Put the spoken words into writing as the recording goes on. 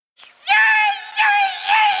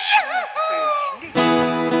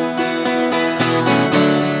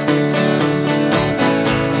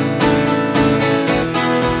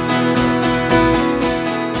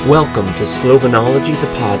Welcome to Slovanology, the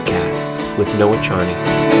podcast with Noah Charney.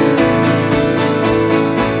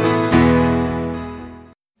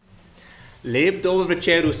 Lep dober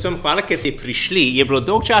večer vsem, hvala, ker ste prišli. Je bilo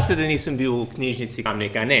dolgo časa, da nisem bil v knjižnici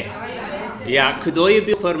Kamnika, ne? Ja, kdo je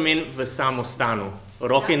bil prvi v samostanu?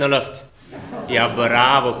 Roke na luft. Ja,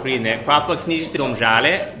 bravo, pridne. Pa knjižnici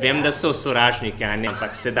Domžale, vem, da so sovražniki,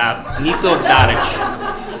 ampak se da, ni to daleč.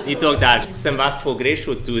 Sem vas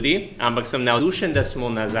pogrešal tudi, ampak sem navdušen, da smo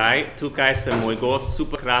nazaj. Tukaj sem moj gost,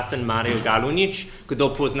 super krasen Mario Galunič, kdo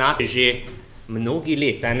poznate že mnogi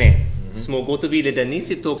leta, ne? Smo ugotovili, da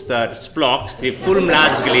nisi toliko star, sploh si ful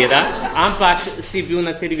mlad zgleda, ampak si bil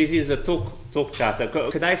na televiziji za toliko časa.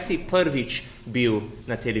 Kdaj si prvič bil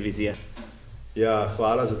na televiziji? Ja,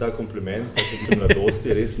 hvala za ta kompliment, pa sem pri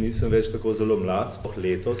mladosti, res nisem več tako zelo mlad, sploh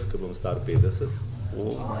letos, ko bom star 50.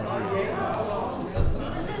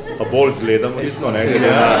 Pa bolj zgledam, vidno, ne, glede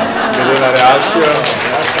na reakcijo.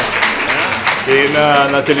 In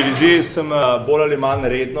na televiziji sem bolj ali manj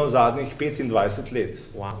redno zadnjih 25 let.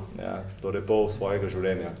 Wow. Ja, torej pol svojega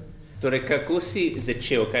življenja. Torej, kako si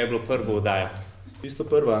začel, kaj je bilo prvo oddaja? Isto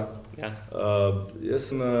prva. Ja.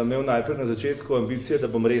 Jaz sem imel najprej na začetku ambicije, da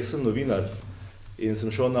bom resen novinar. In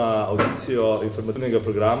sem šel na audicijo informativnega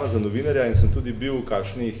programa za novinarja in sem tudi bil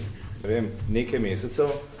kakšnih, nekaj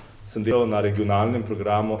mesecev. Sem delal na regionalnem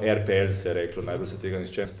programu RPL, se je reklo, najbolj se tega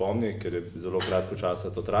nihče spomni, ker je zelo kratko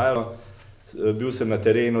časa to trajalo. Bil sem na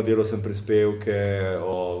terenu, delal sem prispevke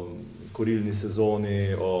o kurilni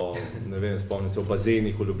sezoni, spomnim se o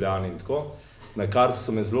bazenih v Ljubljani in tako. Na kar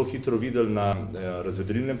so me zelo hitro videli na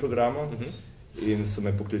razvedrilnem programu in so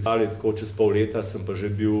me poklicali tako čez pol leta, sem pa že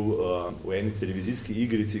bil v eni televizijski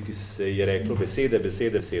igrici, ki se je reklo Besede.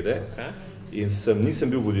 In nisem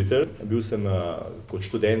bil voditelj, bil sem kot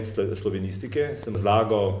študent slovenistike, sem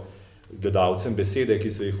razlagal gledalcem besede, ki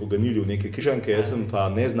so jih uganili v neke križanke, jaz sem pa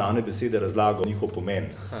neznane besede razlagal njihov pomen.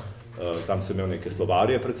 Tam sem imel neke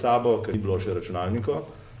slovarje pred sabo, ker ni bilo še računalnikov,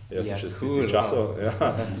 jaz sem še z tistih časov.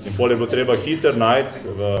 Ja. In potem je bilo treba hitro najti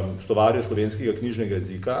v slovarju slovenskega knjižnega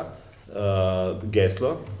jezika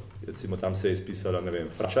geslo, recimo tam se je izpisala,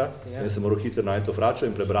 frača, jaz sem moral hitro najti to fračo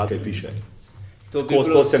in prebrati, kaj piše. To bi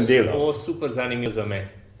bilo super zanimivo za me.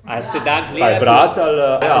 A se da gledati? Brat,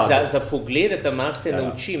 za pogled, da malo se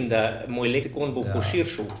naučim, da moj leksikon bo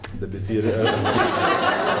poširšal. Da bi ti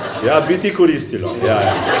bi ti koristilo.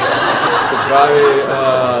 Se pravi,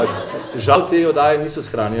 žal te oddaje niso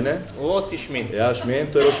shranjene. Ti šment. Ja,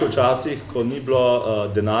 šment, to je še včasih, ko ni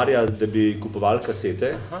bilo denarja, da bi kupovali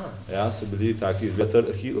kasete. Ja, so bili taki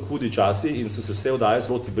hudi časi in so se vse oddaje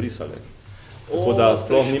sproti brisale. Tako da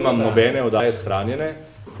sploh nimam nobene oddaje shranjene.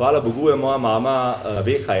 Hvala Bogu je moja mama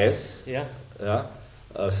VHS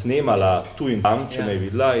snemala tu in tam, če me je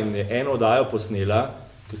videla, in je eno oddajo posnela,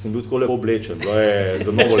 ker sem bil tako lepo oblečen, bilo je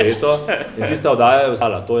za novo leto in tista oddaja je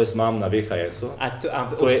ostala, to jaz imam na VHS-u.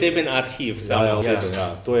 Oseben arhiv samo.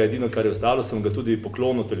 To je edino, kar je ostalo, sem ga tudi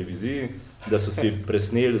poklonil televiziji, da so si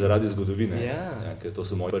presneli zaradi zgodovine, ker to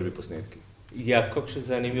so moji prvi posnetki. Ja, kako še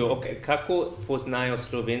zanimivo. Kako poznajo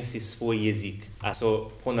Slovenci svoj jezik? A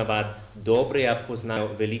so ponavadi dobri, a poznajo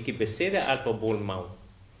velike besede ali pa bolj malo?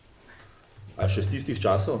 A še z tistih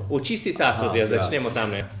časov? V čistih časov, začnemo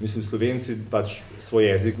tam, ne? Mislim, Slovenci pač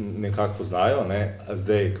svoj jezik nekako poznajo, ne? A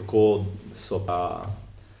zdaj, kako so pa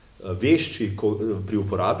vešči pri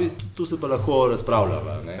uporabi, tu se pa lahko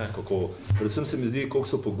razpravljava, ne? Predvsem se mi zdi,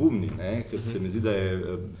 koliko so pogumni, ne? Ker se mi zdi, da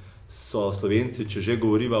so Slovenci, če že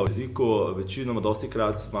govoriva o jeziku, večinoma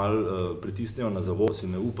dostikrat malo pritisnejo na zavod, si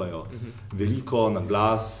ne upajo veliko na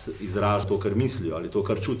glas izražati to, kar mislijo ali to,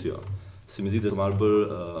 kar čutijo. Se mi zdi, da so malo bolj,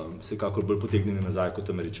 vsekakor bolj potegnjeni nazaj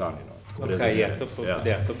kot Američani. To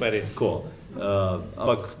pa res.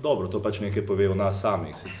 Ampak dobro, to pač nekaj pove o nas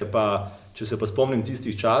samih. Če se pa spomnim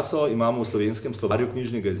tistih časov, imamo v slovenskem slovarju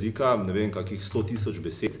knjižnega jezika, kakih 100 000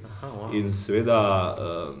 besed. In seveda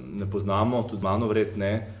ne poznamo, tudi manj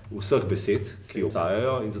vredne, vseh besed, ki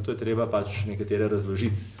obstajajo in zato je treba pač nekatere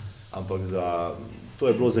razložiti. Ampak to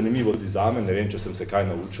je bilo zanimivo tudi zame, ne vem, če sem se kaj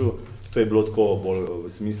naučil, to je bilo tako bolj v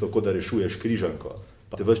smislu, kot da rešuješ križanko.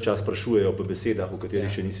 Pa te ves čas sprašujejo po besedah, o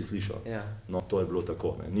katerih še nisi slišal. No, to je bilo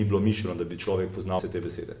tako. Ni bilo mišljeno, da bi človek poznal vse te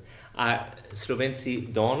besede. A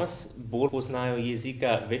Slovenci danes bolj poznajo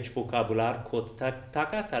jezika, več vokabular kot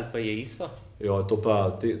takrat, ali pa je isto?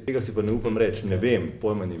 Tega si pa ne upam reči, ne vem,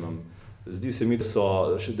 pojma nimam. Zdi se mi,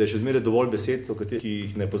 da je še zmeraj dovolj besed, ki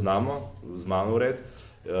jih ne poznamo, z manj vred.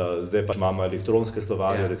 Zdaj pač imamo elektronske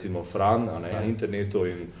slovarje, recimo Fran, na internetu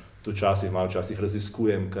in tu včasih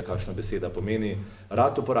raziskujem, kakšna beseda pomeni.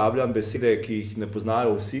 Rad uporabljam besede, ki jih ne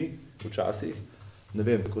poznajo vsi včasih, ne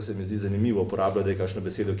vem, kako se mi zdi zanimivo uporabljati, da je kakšna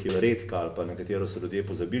beseda, ki je redka ali pa na katero so ljudje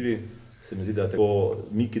pozabili. Se mi zdi, da tako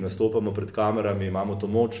mi, ki nastopamo pred kamerami, imamo to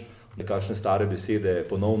moč, da kakšne stare besede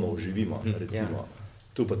ponovno oživimo, recimo.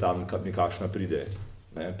 Tu pa tam mi kakšna pride,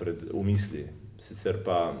 ne, v misli. Sicer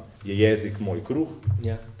pa je jezik moj kruh,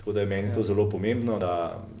 tako da je meni to zelo pomembno,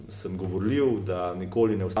 da sem govorljiv, da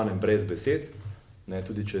nikoli ne ostanem brez besed. Ne,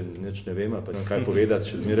 tudi če nič ne vem, ali pa kaj povedati,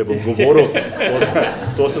 še zmeraj bom govoril.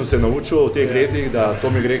 To sem se naučil v teh letih, da to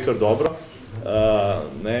mi gre kar dobro.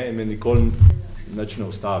 In me nikoli nič ne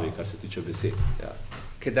ustavi, kar se tiče besed. Ja.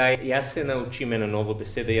 Kdaj jaz se naučim eno novo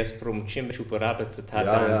besedo, jaz čim več uporabljati ta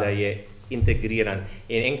dan, da je integriran.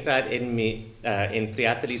 In enkrat en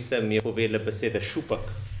prijateljica mi je povedala beseda šupak.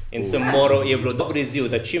 In sem moral, je bilo dober izziv,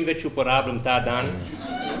 da čim več uporabljam ta dan.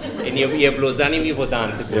 In je bilo zanimivo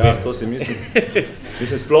dan. Ja, to si mislim.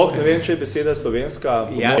 Mislim, sploh ne vem, če je beseda slovenska,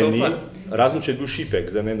 ni, razen če je bil šipek,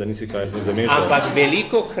 zdaj ne, da nisi kaj zamešal. Ampak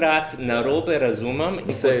velikokrat narobe razumem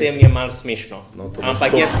in potem je malo smešno.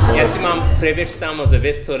 Ampak jaz imam preveč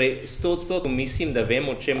samozavest, torej 100% mislim, da vem,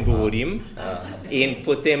 o čem govorim in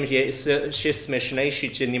potem je še smešnejši,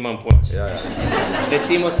 če nimam pojma.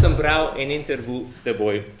 Recimo sem bral en intervju s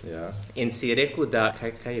teboj in si rekel, da,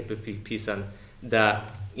 kaj je pisan, da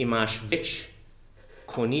imaš več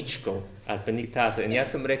koničkov ali pa nek taza. In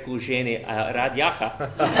jaz sem rekel ženi, rad jaha.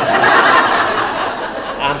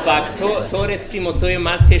 Ampak to recimo, to je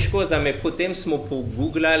malo težko za me. Potem smo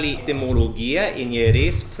pogooglali etimologije in je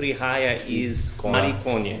res prihaja iz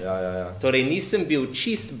marikonje. Torej nisem bil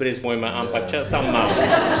čist brez pojma, ampak samo malo.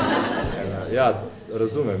 Ja,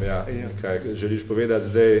 razumem, kaj želiš povedati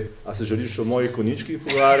zdaj, a se želiš o mojih koničkih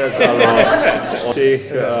pogovarjati ali o teh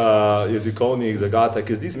jezikovnih zagatah,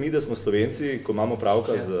 ker zdi se mi, da smo Slovenci, ko imamo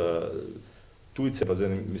pravka z tujce, pa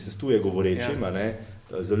mislim, s tuje govorečima,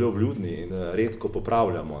 zelo vljudni in redko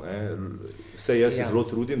popravljamo. Vse jaz se zelo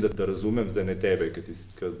trudim, da razumem, zdaj ne tebe,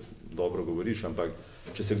 ker dobro govoriš, ampak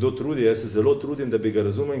če se kdo trudi, jaz se zelo trudim, da bi ga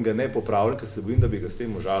razumel in ga ne popravljal, ker se bojim, da bi ga s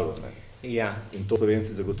tem užalil. In to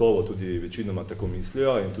Slovenci zagotovo tudi večinoma tako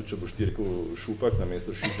mislijo in tudi, če boš ti rekel šupak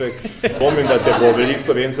namesto šipek, pomnim, da te bo veliko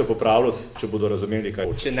Slovencev popravilo, če bodo razumeli,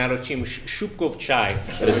 kaj hočeš. Če naročim šupkov čaj.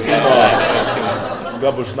 Recimo,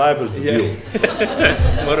 ga boš najbolj dobil.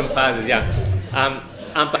 Moram paziti,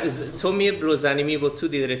 ampak to mi je bilo zanimivo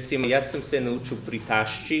tudi, recimo, jaz sem se naučil pri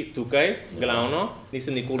tašči tukaj, glavno,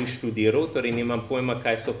 nisem nikoli študiral, torej nimam pojma,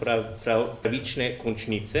 kaj so pravične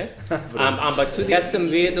končnice, ampak tudi jaz sem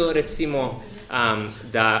vedel, recimo,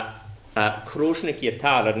 da krožnik je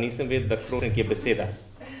taler, nisem vedel, da krožnik je beseda.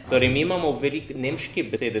 Torej, mi imamo veliko nemške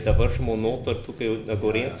besede, da vršimo noter tukaj na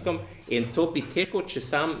Gorenjskem in to bi težko, če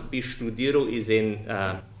sam bi študiral iz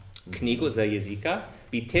knjigo za jezika,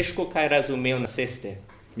 bi težko kaj razumel na ceste.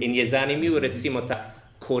 In je zanimivo recimo ta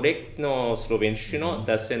korektno slovenščino,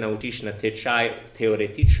 da se naučiš na tečaj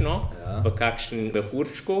teoretično v kakšnem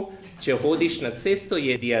mehurčku. Če hodiš na cesto,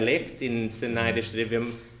 je dialekt in se najdeš, da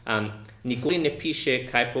vem, nikoli ne piše,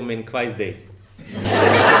 kaj pomeni kvaj zdaj.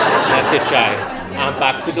 Na tečaj.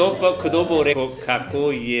 Ampak kdo bo rekel,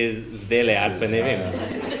 kako je zdajle, ali pa ne vem.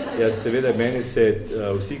 Ja, seveda, meni se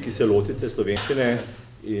vsi, ki se lotite slovenščine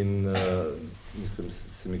in mislim,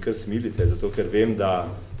 se mi kar smilite, zato ker vem, da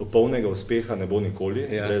popolnega uspeha ne bo nikoli,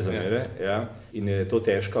 brez zamere, in je to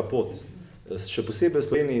težka pot. Še posebej v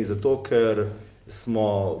Sloveniji, zato ker smo,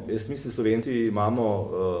 jaz mislim, Slovenci imamo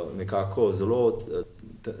nekako zelo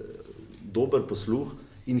dober posluh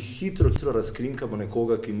in hitro razkrinkamo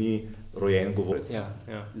nekoga, ki ni rojen govorec.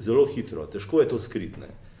 Zelo hitro, težko je to skritne.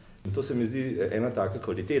 In to se mi zdi ena taka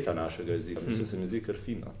kvaliteta našega jezika, mislim, se mi zdi kar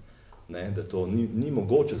fino. Da to ni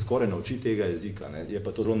mogoče skoraj naučiti tega jezika, je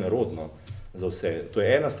pa to zelo nerodno za vse. To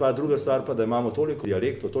je ena stvar, druga stvar pa, da imamo toliko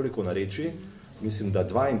dialektov, toliko narečij, mislim, da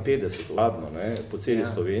 52 vladno po celi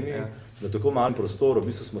Sloveniji, da tako malo prostoru, v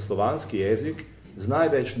bistvu smo slovanski jezik z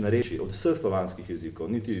največ narečij od vseh slovanskih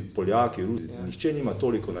jezikov, niti Poljaki, Rusi, nihče nima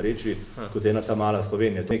toliko narečij kot ena ta mala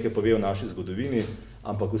Slovenija. To nekaj pove o naši zgodovini,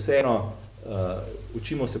 ampak vseeno,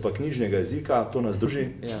 učimo se pa knjižnega jezika, to nas druži,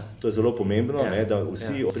 to je zelo pomembno, da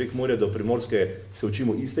vsi od Prekmurja do Primorske se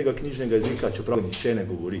učimo istega knjižnega jezika, čeprav nihče ne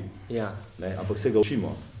govori, ampak se ga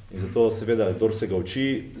učimo. In zato seveda, kdor se ga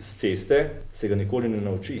uči z ceste, se ga nikoli ne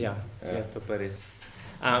nauči. Ja, to pa res.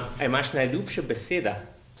 Imaš najljubša beseda?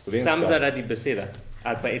 Slovenska? Sam zaradi beseda?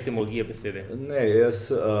 Ali pa etimologije besede? Ne,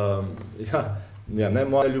 jaz,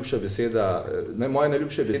 moja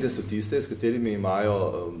najljubše besede so tiste, s katerimi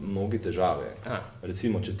imajo mnogi težave.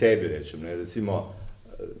 Recimo, če tebi rečem, recimo,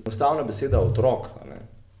 enostavna beseda otrok,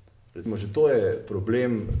 Recimo, že to je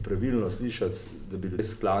problem pravilno slišati, da bi ljudje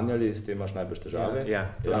sklanjali, s tem imaš najbrž težave.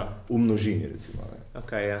 V množini, recimo.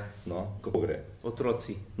 Okay, ja. No, kako gre?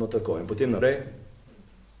 Otroci. No, tako. In potem naprej.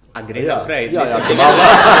 A gre naprej? Ja,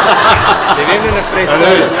 ne vem, da naprej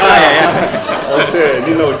staje. On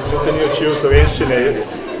se ni učil slovenščine.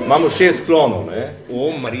 Imamo 6 sklonov, ne?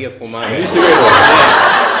 O, Marija pomaga. Nisi vedel?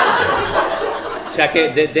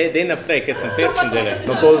 Čakaj, dej naprej, ker sem ferčen delec.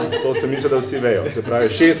 No, to se misli, da vsi vejo. Se pravi,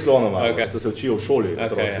 6 sklonov imamo, okay. To se učijo v šoli,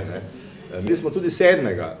 otroci, ne? Mi smo tudi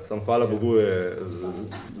 7. Sam hvala Bogu je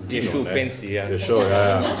zginil. Je šel v penciji, ja. Je šel,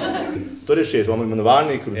 ja. Torej 6, imamo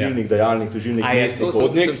imenovalnik, rodilnik, dajalnik, tožilnik, mestnik,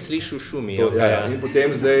 hodnik. To sem slišal v šumi. In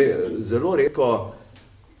potem zdaj zelo redko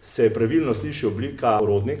se pravilno sliši oblika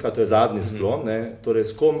rodnika, to je zadnji sklon, ne? Torej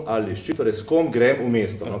s kom ali s čim, torej s kom grem v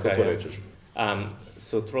mesto, no, kako rečeš?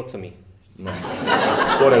 S otrocami. No.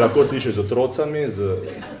 Torej, lahko slišiš z otrocami,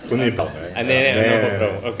 to ni prav, ne? Ne,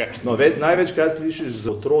 prav, ok. No, največkrat slišiš z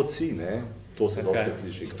otroci, ne? To se dosti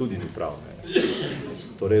sliši, tudi ni prav, ne?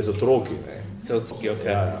 Torej, z otroki, ne? Z otroki, ok.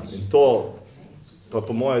 Ja. In to, pa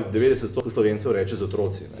po moje 90% Slovencev reče z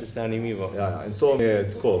otroci, ne? Zanimivo. Ja, in to mi je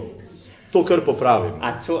tako, to kar popravim.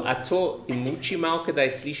 A to muči malo, kadaj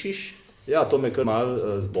slišiš? Ja, to me kar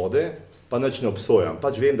malo zbode. Pa nič ne obsojam,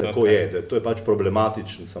 pač vem, da je, da to je pač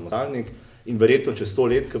problematičen samostalnik in verjetno čez 100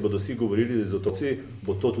 let, ko bodo vsi govorili z otroci,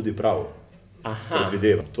 bo to tudi prav.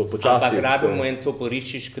 Predvidevam, to počasi. Ampak rabimo en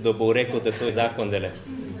toporišič, kdo bo rekel, da to je zakon dele.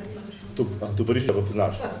 Toporišiča pa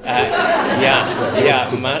poznaš?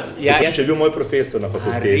 Toporišič je bil moj profesor na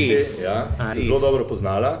fakulteti, si zelo dobro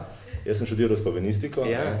poznala. Jaz sem študiral slovenistiko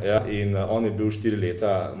in on je bil 4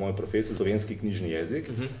 leta moj profesor, slovenski knjižni jezik.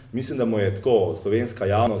 Mislim, da mu je tako slovenska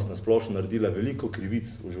javnost nasplošno naredila veliko krivic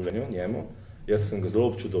v življenju njemu. Jaz sem ga zelo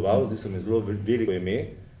občudoval, zdi se mi zelo veliko ime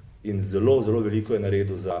in zelo veliko je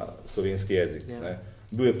naredil za slovenski jezik.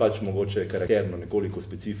 Bil je pač mogoče karakterno nekoliko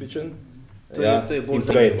specifičen. To je bolj in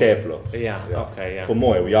ga je teplo, po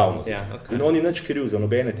moje, v javnosti. In on ni nič kriv za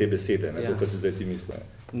nobene te besede, kot se zdaj ti misli.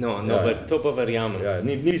 No, to pa verjamem.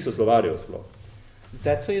 Ni so slovarjev sploh.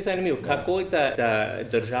 To je zanimivo. Kako je da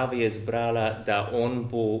država je izbrala, da on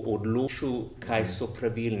bo odločil, kaj so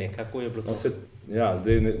pravilne? Kako je bilo to?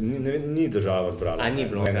 Zdaj ni država izbrala. A ni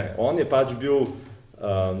bilo? On je pač bil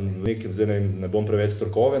v nekem, zdaj ne bom preveč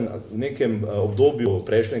strokoven, v nekem obdobju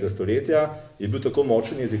prejšnjega stoletja je bil tako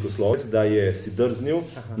močen jezikoslovec, da je si drznil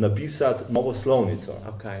napisati novo slovnico,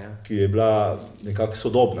 ki je bila nekako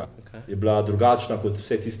sodobna, je bila drugačna kot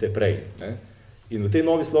vse tiste prej. Ne? In v tej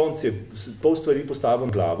novi slovnici je pol stvari postavil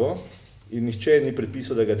na glavo in nihče ni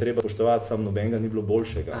predpisal, da ga treba poštovati, sam nobenega ni bilo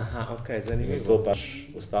boljšega. Zanimivo. In to pač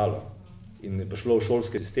ostalo. In je prišlo v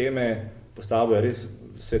šolske sisteme, postavil je res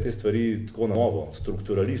vse te stvari tako na novo,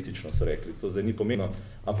 strukturalistično so rekli, to zdaj ni pomenilo,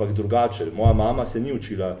 ampak drugače. Moja mama se ni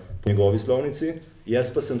učila po njegovi slovnici,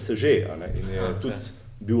 jaz pa sem se že, in je tudi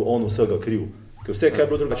bil on vsega kriv. Ker vse, kaj je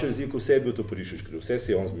bilo drugače v jeziku, vse je bil Toporišič kriv, vse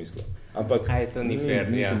si je on zmislil. Ampak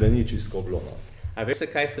mislim, da ni čisto bilo. A veš,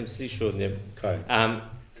 kaj sem slišal od njem? Kaj?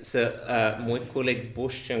 Moj koleg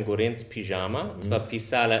Boštjan Gorenc Pižama sva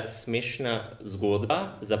pisala smešna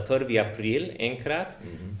zgodba za 1. april enkrat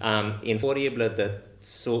in for je bila, da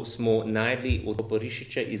smo najdli od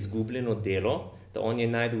Toporišiča izgubljeno delo, da on je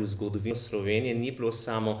najdel v zgodovino Slovenije, ni bilo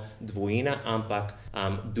samo dvojina, ampak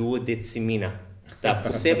duodecimina, ta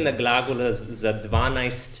posebna glagola za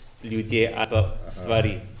 12 ljudje ali pa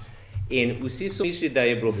stvari. In vsi so mislili, da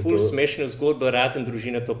je bilo ful smešna zgodba, razen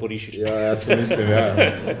družina Toporišiča. Jaz se mislim,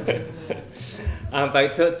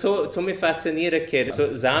 Ampak to me fascinira, ker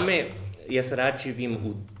zame, jaz rad živim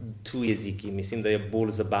v tuji jeziki, mislim, da je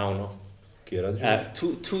bolj zabavno. Kje rad živiš?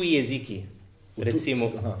 Tuji jeziki,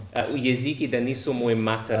 recimo, v jeziki, da niso moj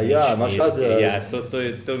maternični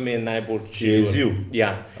jezik. To mi je najbolj čisto. Je izziv.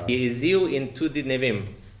 Ja, je izziv in tudi, ne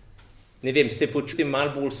vem, se počutim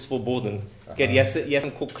malo bolj svoboden, ker jaz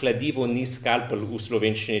sem kot kladivo ni skalpel v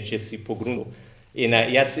slovenščini, če si pogrunil. In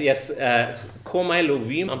jaz komaj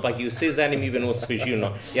lovim, ampak je vse zanimivo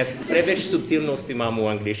osvežilno. Jaz preveč subtilnosti imam v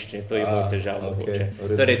angleščini, to je moj težav mogoče.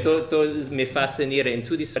 Torej, to me fascinira in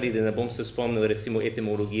tudi stvari, da ne bom se spomnil recimo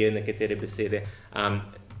etimologije nekatere besede.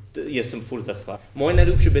 Jaz sem ful za stvar. Moje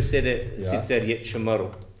najljubše besede sicer je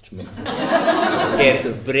čemrl. Ker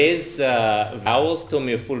brez vowels to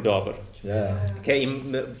mi je ful dobro.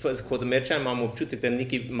 Kot Američan imam občutek, da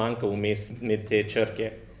nekaj manjka vmes med te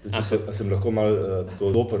črke. Sem lahko malo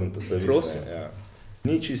tako doprn poslovist.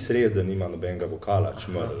 Ni čisto res, da nima nobenega vokala,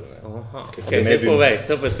 čmrl.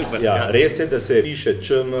 To pa super. Res je, da se piše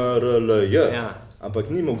čmrlj, ampak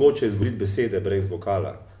ni mogoče izgovoriti besede brez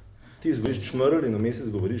vokala. Ti izgovoriš čmrl in vmes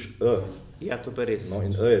izgovoriš Ja, to pa res. No,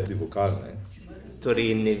 in je tudi vokal, ne?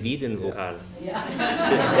 torej neviden vokal.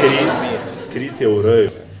 Skrit je v reju.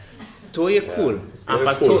 To je kul.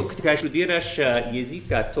 Ampak cool. to, kaj študiraš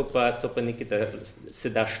jezika, to pa nekaj, da se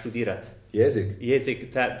da študirati.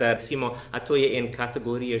 Jezik? Da recimo, a to je en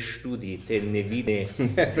kategorija študij, te nevidne...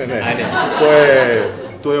 Ne.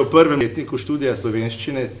 To je v prvem letniku študija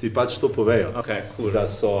slovenščine, ti pač to povejo. Okay, cool. Da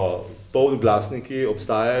so polglasniki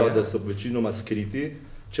obstajajo, da so večinoma skriti,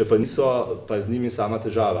 če pa niso, pa je z njimi sama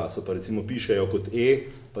težava. So pa recimo pišejo kot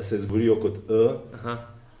pa se izgovorijo kot Aha.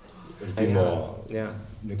 Recimo,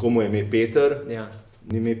 nekomu je ime Peter,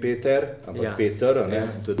 ni ime Peter, ampak Peter,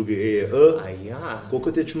 to je drugi je Tako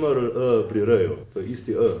kot je čmrl pri reju, to je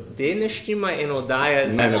isti Dej ne štima eno oddaja,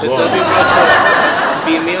 ne to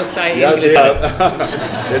bi imel vsaj en gledalec.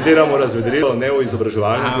 Jaz delam v razvedrilu, ne v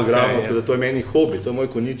izobraževalnem programu, tako da to je meni hobi, to je moj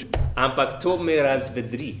konjič. Ampak to me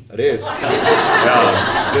razvedri. Res?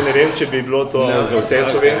 Zdaj ne vem, če bi bilo to za vse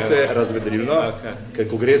Slovence razvedrilno, ker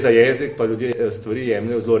ko gre za jezik, pa ljudje stvari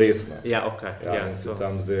jemljejo zelo resno. In se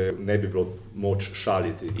tam zdaj ne bi bilo moč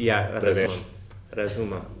šaliti preveč.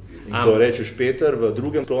 Razumem. In ko rečeš Peter, v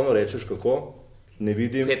drugem slonu rečeš kako? Ne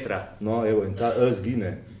vidim. Petra. No, evo, in ta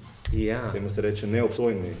zgine. Temu se reče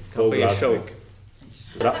neobstojni, polglasnik.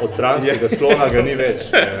 Od stranskega slona ga ni več.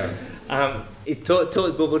 To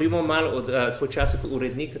govorimo malo o tvoj času kot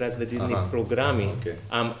urednik razvedrilnih programi.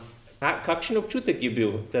 Kakšen občutek je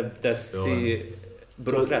bil, da si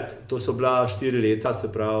birokrat? To so bila 4 leta,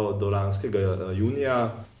 se pravi do lanskega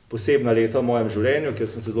junija. Posebna leta v mojem življenju, ker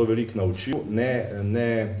sem se zelo veliko naučil,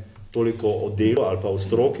 ne toliko o delu ali pa o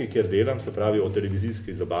stroki, kjer delam, se pravi o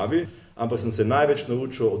televizijski zabavi, ampak sem se največ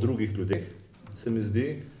naučil o drugih ljudeh, se mi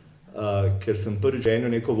zdi, ker sem prvič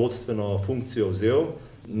eno neko vodstveno funkcijo vzel,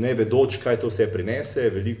 ne vedoč, kaj to vse prinese,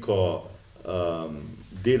 veliko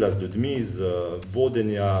dela z ljudmi, z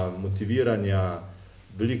vodenja, motiviranja,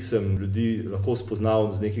 veliko sem ljudi lahko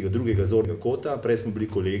spoznal z nekega drugega zornega kota, prej smo bili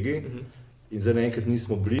kolegi in zdaj naenkrat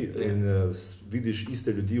nismo bili in vidiš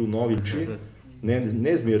iste ljudi v novi luči,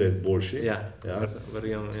 ne zmeraj boljši.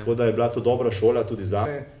 Tako da je bila to dobra šola tudi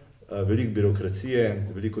zame, veliko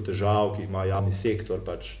birokracije, veliko težav, ki jih ima javni sektor,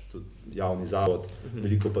 pač tudi javni zavod,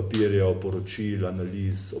 veliko papirjev, poročil,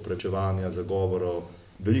 analiz, opravičevanja, zagovorov,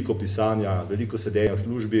 veliko pisanja, veliko sedenja v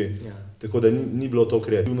službi, tako da ni bilo to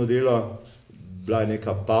kreativno delo, bila je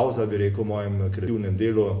neka pauza, bi rekel, v mojem kreativnem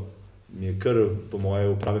delu, mi je kar po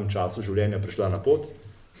mojem pravem času življenja prišla na pot,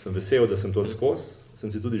 sem vesel, da sem to skozi,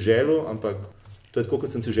 sem si tudi želel, ampak to je tako,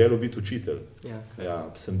 kot sem si želel biti učitelj.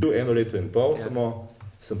 Sem bil 1 leto in pol,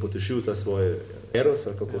 sem potešil ta svoj eros,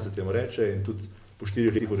 ali kako se temu reče, in tudi po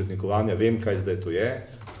 4 letih urednikovanja vem, kaj zdaj to je.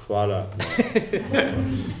 Hvala.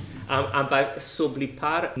 Ampak so bili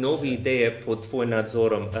par novi ideje pod tvoj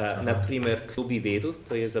nadzorom, naprimer, kdo bi vedel,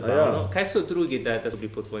 to je zabavno. Kaj so drugi ideje, da so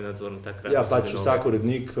bili pod tvoj nadzorom takrat? Pač vsak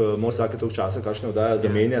urednik mora vsake toliko časa kakšne oddaje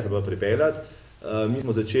zamenjati ali pripeljati. Mi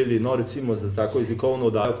smo začeli, recimo, za tako jezikovno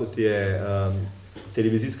oddajo, kot je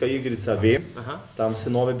televizijska igrica Vem, tam se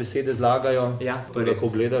nove besede zlagajo, to lahko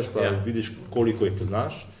gledaš, pa vidiš, koliko jih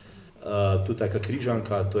poznaš. Tudi taka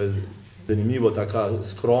križanka, to je zanimivo, taka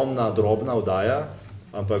skromna, drobna oddaja,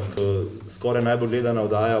 ampak skoraj najbolj gledana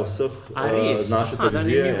oddaja vseh naše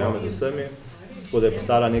televizije, med vsemi. Tako da je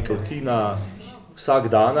postala neka rutina vsak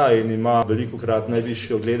dana in ima velikokrat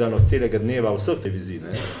najvišjo gledanost celega dneva vseh televizij.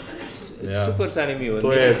 Super zanimivo.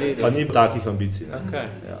 To je, pa ni takih ambicij.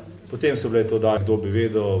 Potem so bile to oddaje, kdo bi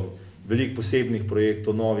vedel, veliko posebnih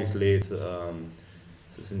projektov, novih let,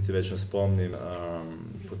 se niti več ne spomnim.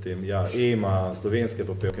 Potem EMA, slovenske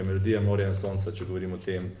popevke, Melodija morja in sonca, če govorim o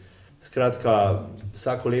tem. Skratka,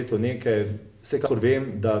 vsako leto nekaj, vsekakor vem,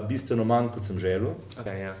 da bistveno manj, kot sem želel,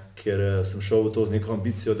 ker sem šel v to z neko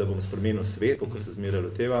ambicijo, da bom spremenil svet, kot se zmeraj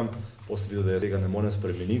lotevam, potem sem videl, da tega ne morem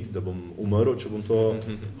spremeniti, da bom umrl, če bom to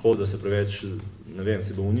hodil, da se preveč, ne vem,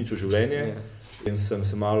 si bom uničil življenje. In sem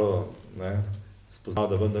se malo spoznal,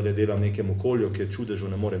 da vendarle delam v nekem okolju, kjer čudežev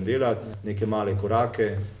ne morem delati, neke male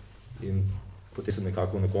korake in potem sem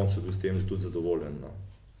nekako na koncu bil s tem tudi zadovoljen.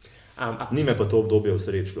 Ni me pa to obdobje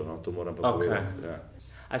usrečilo, to moram pa povedati.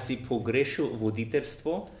 A si pogrešil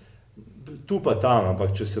voditeljstvo? Tu pa tam,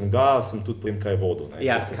 ampak če sem ga, sem tudi potem kaj vodil.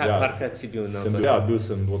 Parkrat si bil na to?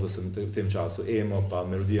 Vodil sem v tem času EMO, pa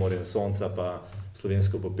Melodija morja in sonca, pa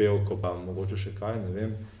slovensko popevko, pa mogoče še kaj, ne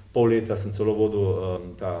vem. Pol leta sem celo vodil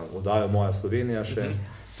ta oddajo Moja Slovenija še.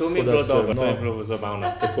 To mi je bilo dobro, to je bilo zabavno.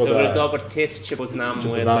 To je bil dober test, če poznam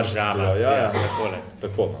moja država.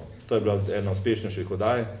 Tako, to je bila ena uspešnejših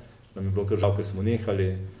oddaj. Nam je bilo kar žal, ker smo nehali,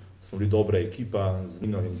 smo bili dobra ekipa z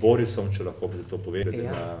Nino in Borisom, če lahko bi za to povedali.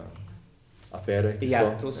 afere, ki so.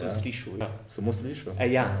 Ja, to sem slišal. Ja. Samo slišal?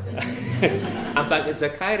 Ja. Ampak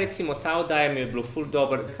zakaj recimo ta oddaja mi je bilo ful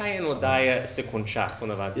dobro? Zakaj ena oddaja se konča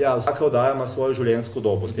ponavadi? Ja, vsaka oddaja ima svojo življenjsko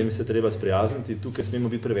dobo, s tem se treba sprijazniti, tukaj smemo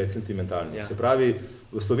biti preveč sentimentalni. Se pravi,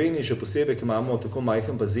 v Sloveniji še posebej, ki imamo tako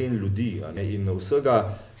majhen bazen ljudi, in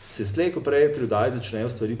vsega se slej ko prej pri oddaji začnejo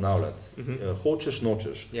stvari ponavljati. Hočeš,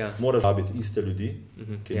 nočeš, moraš vabiti iste ljudi,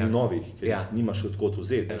 ker ni novih, ker nimaš odkot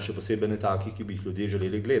vzeti, še posebej ne takih, ki bi jih ljudje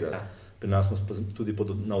želeli gledati. Pri nas smo pa tudi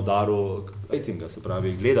na udaru ratinga, se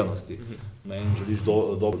pravi gledanosti. In želiš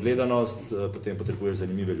dobro gledanost, potem potrebuješ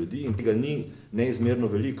zanimive ljudi in tega ni neizmerno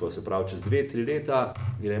veliko. Se pravi, čez 2-3 leta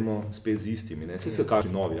gremo spet z istimi. Vsi so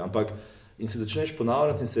kakšni novi, ampak in se začneš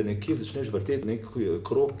ponavljati in se nekje začneš vrteti nek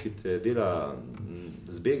krog, ki te dela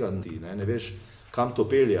zbeganci, ne veš, kam to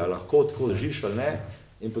pelje, ali lahko tako držiš ali ne,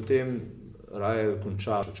 in potem raje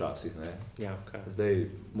končaš včasih. Zdaj,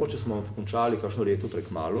 mogoče smo končali kakšno leto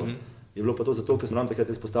prekmalu, je bilo pa to zato, ker sem nam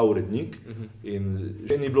takrat postal urednik in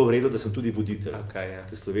že ni bilo v redu, da sem tudi voditelj.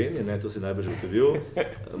 V Sloveniji, to si najbolj ugotovil,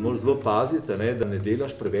 moraš zelo paziti, da ne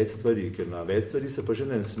delaš preveč stvari, ker na več stvari se pa že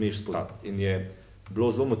ne smeš spoznati. In je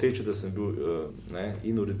bilo zelo moteče, da sem bil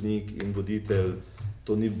in urednik in voditelj,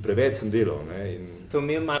 to ni preveč sem delal. To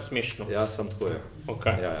mi je malo smešno. Ja, sam tako je.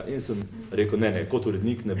 In sem rekel, ne, kot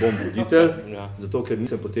urednik ne bom voditelj, zato ker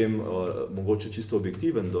nisem potem mogoče čisto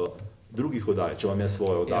objektiven do drugih oddaj, če vam jaz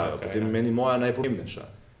svojo oddajo, potem meni moja najpomembnejša.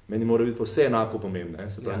 Meni mora biti pa vse enako pomembne,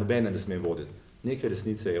 se pravi, nobene ne sme voditi. Nekaj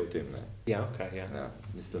resnice je v tem.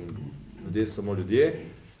 Mislim, ljudje so samo ljudje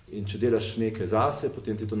in če delaš nekaj zase,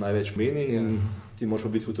 potem ti to največ pomeni in ti moraš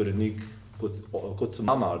pa biti kot urednik, kot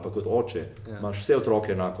mama ali pa kot oče. Imaš vse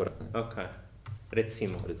otroke enako.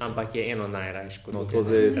 Recimo. Ampak je eno najrajš kot to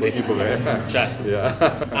zdaj ti povem.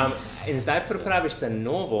 In zdaj pripraviš se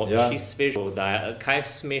novo, čisto svežo oddajo. Kaj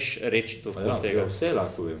smeš reči okoli tega? Vse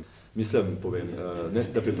lahko povem. Mislim,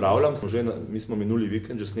 da pripravljam, mi smo minuli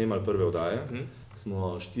vikend že snemali prve oddaje,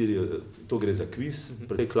 smo 4, to gre za kviz,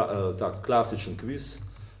 tak klasičen kviz,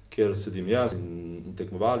 kjer sedim jaz in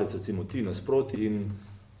tekmovalec, recimo ti nasproti in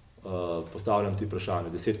postavljam ti vprašanje,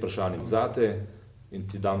 10 vprašanj zate, in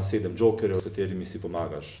ti dam 7 jokerjev, s katerimi si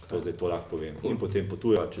pomagaš. To zdaj to lahko povem. In potem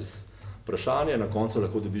potuje čez vprašanje, na koncu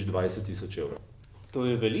lahko dobiš 20,000 evrov. To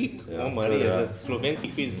je veliko, Marija, za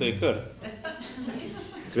slovenski kviz to je kar.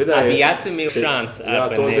 Ali jaz sem imel šans?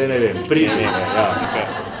 To zdaj ne vem,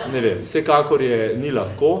 ne vem. Vsekakor ni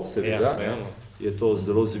lahko, seveda, je to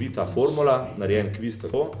zelo zvita formula, narejen kviz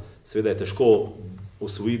tako, seveda je težko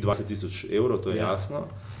osvojiti 20,000 evrov, to je jasno.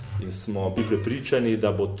 In smo bili prepričani,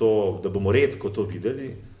 da bomo redko to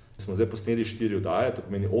videli. Smo zdaj posneli 4 oddaje, to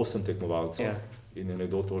pomeni 8 tekmovalcev in je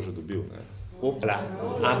nekdo to že dobil.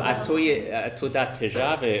 A to da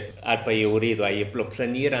težave ali pa je v redu, ali je bilo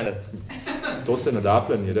planirano? To se ne da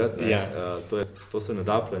planirati. To se ne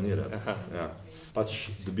da planirati. Pač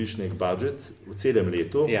dobiš nek budžet v celem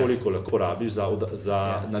letu, koliko lahko rabiš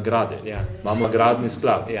za nagrade. Imamo nagradni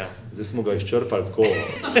sklad. Zdaj smo ga izčrpali tako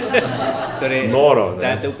noro.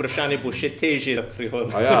 Da vprašanje bo še težje za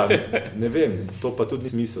prihodnost. Ne vem, to pa tudi ni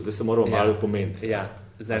smisel. Zdaj se moramo malo pomeniti.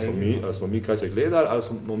 Ali smo mi kaj se gledali, ali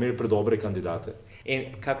smo imeli predobre kandidate. In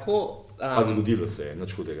kako... Zgodilo se je,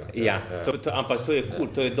 nič hudega. Ampak to je cool,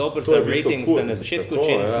 to je dobro za ratings, da na začetku,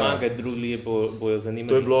 če en zmaga, drugi bojo zanimali.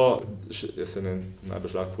 To je bilo, jaz se ne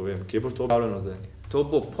najbolj lahko povem, kje bo to objavljeno zdaj? To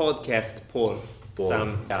bo podcast Pol.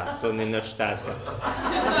 To ni nič tazga.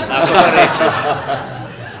 Lahko pa rečeš.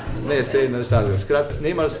 Ne, sej nič tazga. Skratka,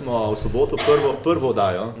 snemali smo v soboto prvo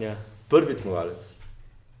oddajo, prvi tekmovalec.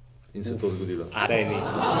 In se to zgodilo.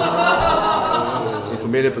 In smo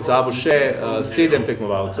imeli pred sabo še 7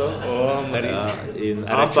 tekmovalcev.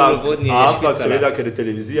 Ampak seveda, ker je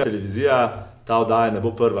televizija, ta oddaja ne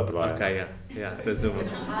bo prva predvajana. Razumem.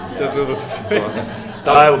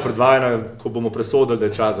 Ta oddaja bo predvajana, ko bomo presodili, da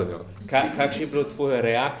je čas za njo. Kakšna je bila tvoja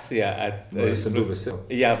reakcija? Jaz sem bil vesel.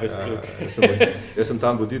 Vesel. Jaz sem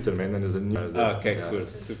tam voditelj, mene ne zanima.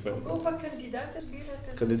 Super. Kako pa kandidate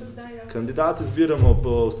zbirate za to oddajo? Kandidate zbiramo po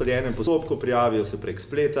ustaljenem postopku, prijavijo se prek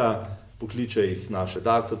spleta, pokliče jih naša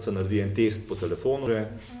redaktorica, naredi en test po telefonu že,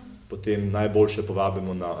 potem najboljše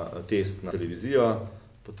povabimo na test na televizijo,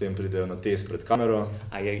 potem pridejo na test pred kamero.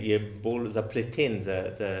 A je bolj zapleten,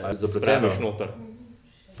 da spraviš noter?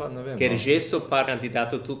 Pa ne vem. Ker že so par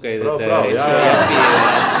kandidatov tukaj, da rečejo,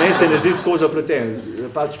 meni se ne zdi tako zapleten.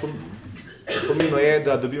 Pač pomembno je,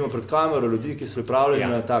 da dobimo pred kamero ljudi, ki so pripravljeni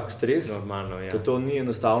na tak stres, ker to ni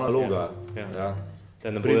enostavna naloga.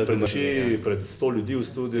 Pred oči, pred 100 ljudi v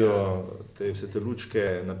studio, vse te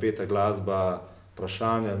lučke, napeta glasba,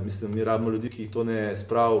 vprašanja. Mislim, mi rabimo ljudi, ki jih to ne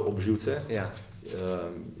spravi ob živce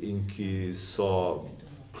in ki so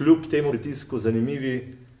kljub temu pritisku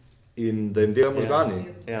zanimivi in da jim delajo možgani.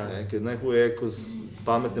 Ker najhuje je, ko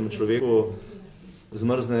pametnemu človeku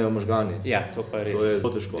zmrznejo možgani. Ja, to pa res. To je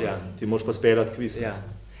zelo težko. Ti moraš pa speljati kviz.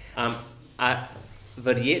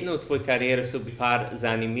 Verjetno v tvoji karieri so bili par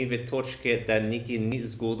zanimive točke, da nekaj ni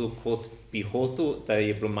zgodil kot bi hotel, da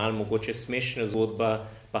je bilo malo mogoče smešna zgodba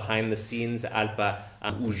behind the scenes ali pa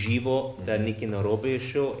v živo, da nekaj narobe je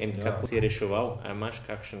šel in kako si reševal. A imaš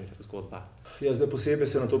kakšen zgodba? Ja, zdaj posebej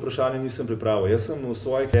se na to vprašanje nisem pripravil. Jaz sem v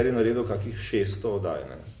svoji karieri naredil kakih 600 oddaj,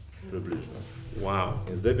 približno. Wow.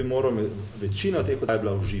 In zdaj bi moral, večina teh oddaj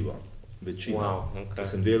bila v živo. Večina. Wow,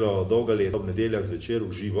 sem delal dolga leta ob nedeljah zvečer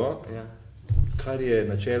v živo. Kar je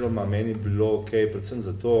načeloma meni bilo ok, predvsem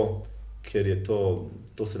zato, ker je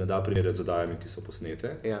to se ne da primerjati z oddajami, ki so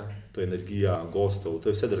posnete. To je energija gostov, to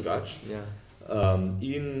je vse drugače.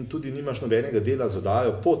 In tudi nimaš nobenega dela z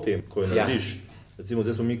oddajo potem, ko jo narediš. Recimo,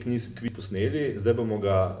 zdaj smo mi kviz posneli, zdaj bomo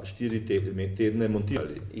ga 4 tedne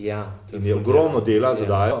montirali. In je ogromno dela z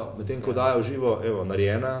oddajo, medtem ko oddaja v živo,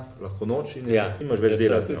 narejena, lahko noč in nimaš več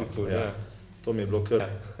dela z njo. To mi je bilo kar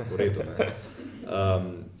v redu.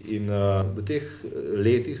 In v teh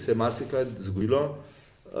letih se je marsikaj zgodilo.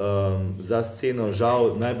 Za sceno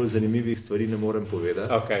žal najbolj zanimivih stvari ne morem povedati.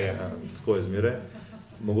 Tako je zmeraj.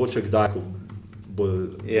 Mogoče kdaj, ko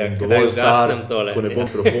bom dovolj star, ko ne bom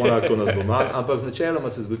mikrofona, ko nas bo manj, ampak načeloma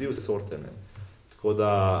se zgodi vse sorte. Tako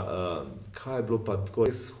da, kaj je bilo pa tako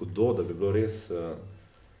res hudo, da bi bilo res,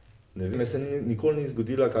 ne vem, se nikoli ni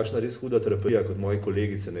zgodila kakšna res huda terapija kot moji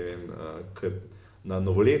kolegice, ne vem, na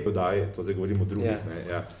novoletni oddaji, to zdaj govorim o drugih,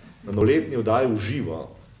 na novoletni oddaji v živo,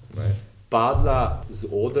 padla z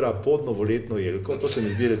odra pod novoletno jelko, to se mi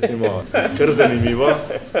zdi recimo kar zanimivo.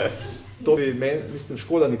 To bi meni, mislim,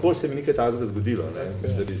 škoda, nikoli se mi nekaj takega zgodilo,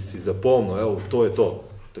 da bi si zapomnil, to je to,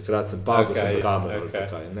 takrat sem padel, sem v kamero ali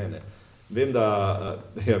kaj, ne. Vem, da,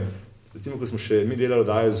 recimo, ko smo še mi delali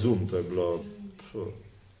oddaje Zoom, to je bilo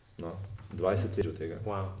 20 let od tega.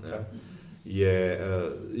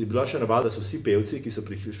 Je bila še navada, da so vsi pevci, ki so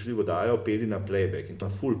prišli v oddajo, peli na playback in to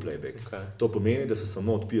na full playback. To pomeni, da so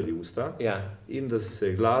samo odpirali usta in da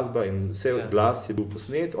se glasba in vse glas je bil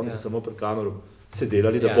posnet, oni so samo pred kamero se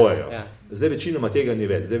delali, da pojejo. Zdaj večinoma tega ni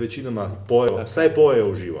več, zdaj večinoma pojejo, vsaj pojejo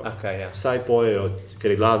v živo. Vsaj pojejo,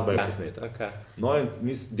 ker je glasba posneta. No in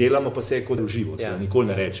mi delamo pa se kot v živo, nikoli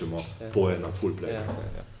ne rečemo poje na full playback.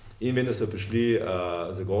 In vem, da so prišli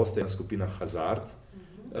za goste ena skupina Hazard.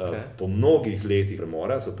 Po mnogih letih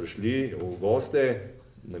premora so prišli v goste,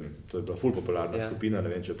 ne vem, to je bila ful popularna skupina,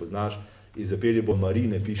 ne vem, če poznaš, in zapeli bo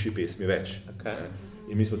Marine piši pesmi več.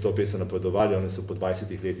 In mi smo to pesem napovedovali, oni so po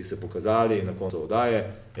 20 letih se pokazali in na koncu oddaje,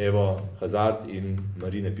 evo, Hazard in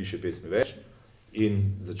Marine piši pesmi več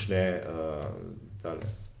in začne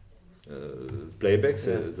playback,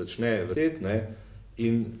 se začne vrteti,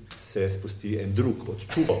 in se spusti en drug od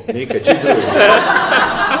čubov, nekaj čist drugega.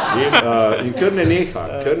 In kar ne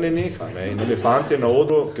neha. In elefant je na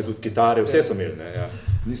odru, ker tudi kitare, vse so imeli,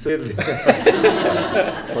 niso jedli.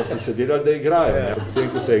 Pa so se delali, da igrajo. Potem,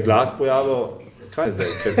 ko se je glas pojavil, kaj zdaj,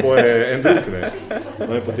 ker poje en drug.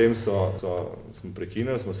 No in potem smo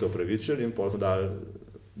prekinili, smo se opravičili in potem smo dali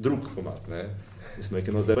drug komad. In smo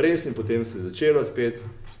rekli, no zdaj res, in potem se je začelo spet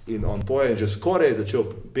in on poje in že skoraj je začel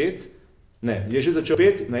pet. Ne, je že začel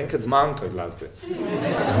pet, naenkrat zmanjka glasbe.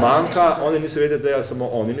 Zmanjka, oni niso vedeli zdaj, ali samo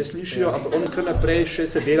oni ne slišijo, ampak oni kar naprej še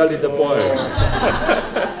se delali, da pojejo.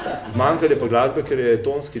 Zmanjkali pa glasbe, ker je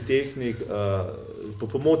tonski tehnik po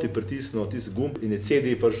pomoti pritisnil tisti gumb in je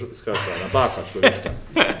CD prišel, skratka, napaka človeška.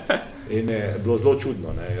 In je bilo zelo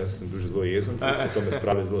čudno, jaz sem bil že zelo jezen, to me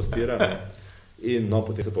spravi zelo stira. In no,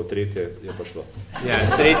 potem se pa v tretje je pa šlo. Ja,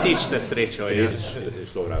 tretjič na srečo. Tretjič je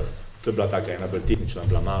šlo vrave. To je bila taka ena bolj tehnična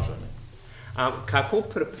blamaža. Kako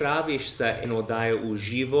pripraviš se eno oddajo v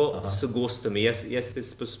živo s gostami? Jaz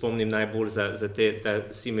se spomnim najbolj za te,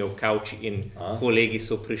 da si imel kavč in kolegi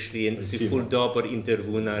so prišli in si ful dober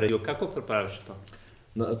intervju naredil. Kako pripraviš to?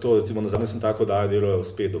 To recimo nazadnje sem tako oddajo delal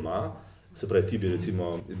spet doma. Se pravi, ti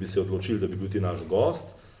bi se odločili, da bi bil ti naš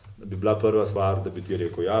gost. Bi bila prva stvar, da bi ti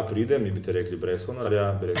rekel, ja, pridem, in bi ti rekli brez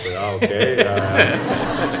honorarja, bi rekel, ja, ok.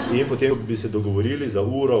 In potem bi se dogovorili za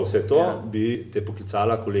uro, vse to, bi te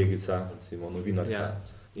poklicala kolegica, recimo novinarka.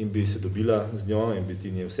 In bi se dobila z njo in bi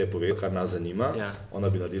ti nje vse povedala, kar nas zanima. Ona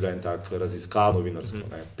bi naredila en tak raziskav novinarsko,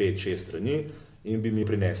 5-6 strani in bi mi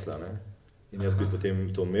prinesla. In jaz bi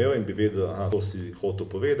potem to imel in bi vedel, to si hotel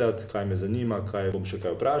povedati, kaj me zanima, kaj bom še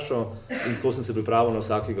kaj vprašal. In tako sem se pripravil na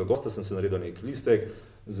vsakega gosta, sem se naredil nek listek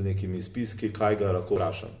z nekimi spiski, kaj ga lahko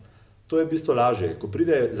vprašam. To je v bistvu lažje. Ko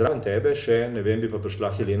pride zraven tebe še, ne vem, bi pa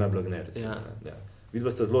prišla Helena Blagne, recimo.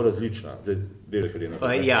 vidva sta zelo različna.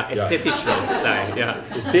 Zdaj, ja, estetično, ja.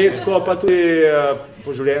 Estetsko, pa tudi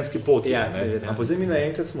po življenjski poti. Ja, ampak zdaj mi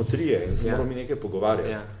naenkrat smo trije in se moramo mi nekaj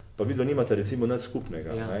pogovarjati. Ja. Pa vidva nimata recimo nič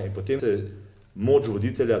skupnega. Ja. In potem se moč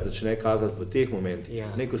voditelja začne kazati v teh momentih.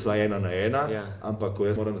 Ja. Ne ko sva 1-1, Ja. ampak ko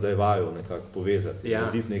jaz moram zdaj vaju nekako povezati, Ja.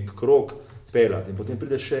 narediti nek krog, speljati. In potem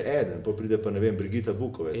pride še eden, potem pride pa ne vem, Brigita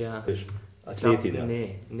Bukovec, Ja. veš, atletinja.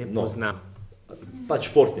 Ne poznam. Pač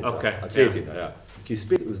športnica, Okay, atletinja, ja. Ki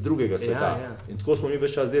spet z drugega sveta. Ja. In tako smo mi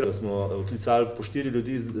ves čas delali, da smo vklicali po 4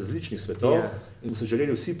 ljudi iz različnih svetov Ja. in se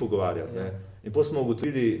želeli vsi pogovarjati. Ja. Ne. In potem smo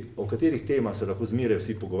ugotovili, o katerih temah se lahko zmeraj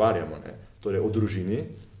vsi pogovarjamo. Ne. Torej o družini,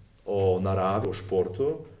 o naravi, o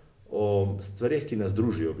športu, o stvareh, ki nas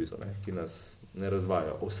družijo, v bistvu, ne, ki nas ne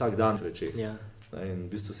razvajajo, o vsakdanjih rečeh. Ja. In v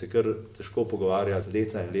bistvu se kar težko pogovarjati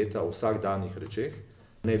leta in leta o vsakdanjih rečeh,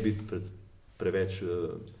 ne biti preveč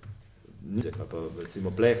nizek ali pa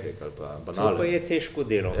recimo plehek ali pa banalen. To pa je težko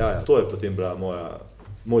delo. Ja, to je potem bila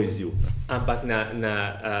moj izziv. Ampak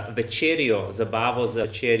na večerjo, zabavo za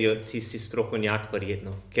večerjo, ti si strokovnjak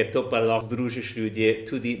verjetno, ker to pa lahko združiš ljudje,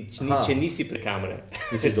 tudi če nisi pre kamere.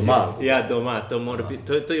 Misliš doma? Ja, doma, to mora biti,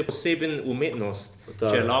 to je poseben umetnost,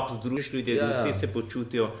 če lahko združiš ljudje, da vsi se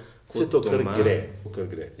počutijo kot vse to, doma. kar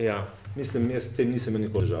gre. Ja. Mislim, jaz s tem nisem imel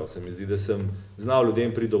nikoli žal. Se mi zdi, da sem znal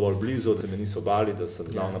ljudem priti dovolj blizu, da se me niso bali, da sem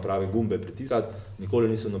znal na prave gumbe pritiskati. Nikoli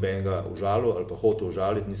nisem nobenega užalil ali pa hotel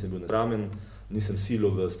užaliti, nisem bil nesramen, nisem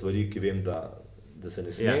silil v stvari, ki vem, da se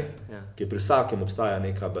ne sme, ker pri vsakem obstaja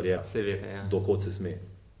neka bariera, dokot se sme.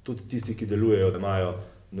 Tudi tisti, ki delujejo, da imajo,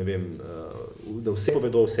 ne vem, da vse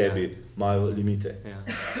povedo o sebi, imajo limite.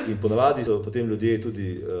 In ponavadi so potem ljudje tudi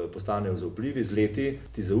postanejo zaupljivi, z leti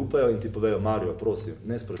ti zaupajo in ti povejo: Mario, prosim,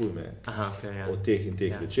 ne sprašuj me o teh in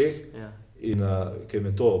teh rečeh. In ker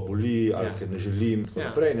me to boli ali ker ne želim, tako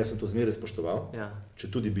naprej, in jaz sem to zmeraj spoštoval, če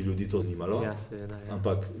tudi bi ljudi to zanimalo,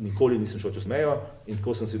 ampak nikoli nisem šel čez mejo in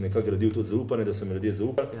tako sem si nekako gradil tudi zaupanje, da so mi ljudje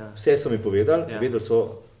zaupali. Vse so mi povedali, vedeli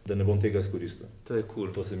so, da ne bom tega izkoristil. To je cool.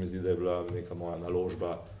 To se mi zdi, da je bila neka moja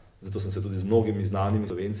naložba. Zato sem se tudi z mnogimi znanimi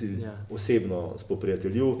Slovenci osebno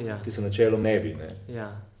spoprijateljil, ki se načelom ne bi.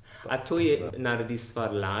 A to je naredi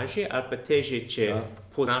stvar lažje ali pa težje, če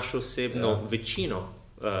poznaš osebno večino?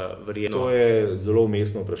 Verjetno. To je zelo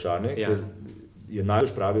umestno vprašanje, ker je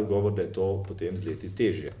najbolj pravi odgovor, da je to potem z leti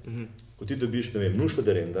težje. Ko ti dobiš, ne vem, Nušo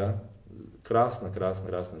Derenda, krasna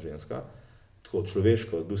ženska, tako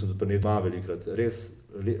človeško, bil sem tudi pri njej doma velikrat, res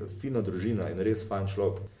fina družina in res fajn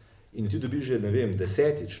človek. In ti dobiš že, ne vem,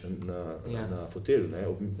 10-tič na fotelj,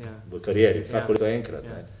 v karieri, vsako leto enkrat.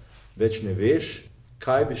 Več ne veš,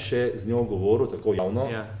 kaj bi še z njo govoril tako javno,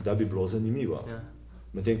 da bi bilo zanimivo.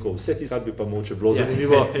 Medtem ko vse tisto, kar bi pa mogoče bilo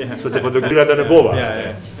zanimivo, smo se pa dogovorili, da ne bova.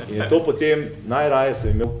 In je to potem, najraje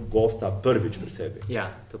sem imel gosta prvič pri sebi.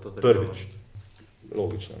 Prvič.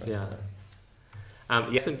 Logično.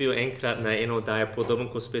 Jaz sem bil enkrat na eno oddajo,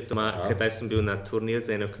 podobno kot spet doma, kdaj sem bil na turnir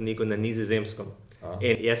za eno knjigo na Nizozemskem.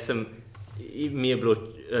 In mi je bilo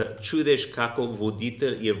čudež, kako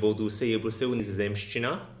voditelj je vodil vse, je bilo vse v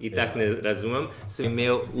nizozemščina in tako ne razumem. Sem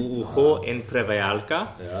imel v uho en prevajalka,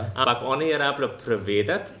 ampak ona je rabila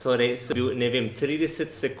prevedati, torej sem bil, ne vem,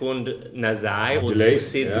 30 sekund nazaj od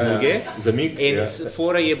vse druge. In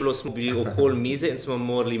fora je bilo, smo bili okoli mize in smo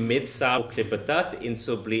morali med sabo klepetati in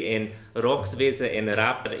so bili en rock zveze, en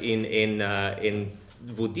rap in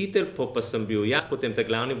voditelj, pa sem bil jaz, potem ta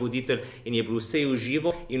glavni voditelj in je bilo vse v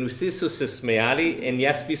živo in vsi so se smejali in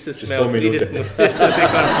jaz bi se smejal 30 minut.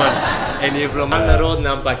 In je bilo malo narodno,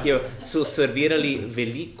 ampak so servirali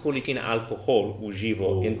veliko količin alkohol v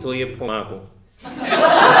živo in to je pomagal.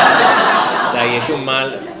 Da je šel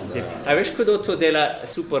malo. A veš, kdo to dela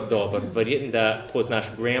super dobro? Verjetno, da poznaš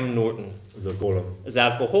Graham Norton. Z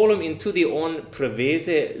alkoholom in tudi on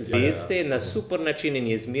preveze zveste na super način in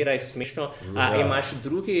je zmeraj smešno. Imaš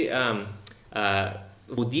drugi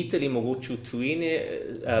voditelji mogoče v tujini,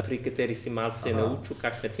 pri kateri si malo se naučil,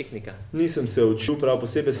 kakšna tehnika? Nisem se učil, prav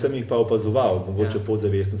posebej sem jih pa opazoval, mogoče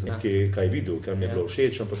podzavestno sem kaj videl, kar mi je bilo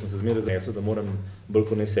všeč, ampak sem se zmeraj zanesel, da moram bolj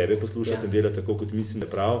kot ne sebe poslušati in delati tako, kot mislim, da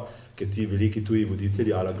je prav, ker ti veliki tuji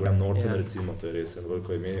voditelji, ala Graham Norton recimo, to je res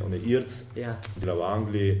veliko ime, on je Irc, dela v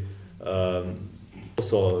Angliji, to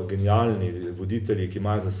so genialni voditelji, ki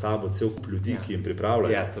imajo za sabo cel kup ljudi, ki jim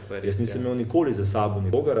pripravljajo. Jaz nisem imel nikoli za sabo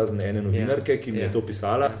nikoga, razen ene novinarke, ki mi je to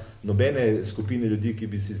pisala, nobene skupine ljudi, ki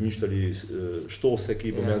bi si izmišljali štose,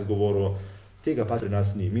 ki bom jaz govoril, Tega pa pri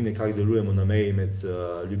nas ni. Mi nekako delujemo na meji med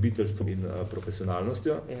ljubiteljstvom in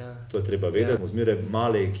profesionalnostjo. To je treba vedeti. Smo zmeraj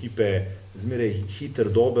male ekipe, zmeraj hiter,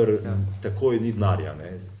 dober, takoj ni denarja.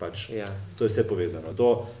 To je vse povezano.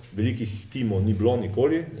 To velikih timov ni bilo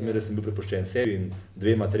nikoli, zmeraj sem bil prepuščen sebi in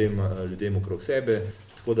 2-3 ljudem okrog sebe,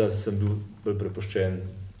 tako da sem bil bolj prepuščen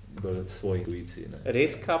svoji intuiciji.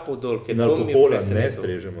 Res kapo dol, in alkohola ne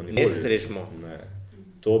strežemo nikoli. Ne strežemo. Ne.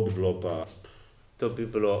 To bi bilo pa... To bi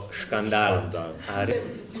bilo škandal.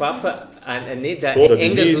 Kva pa, ne da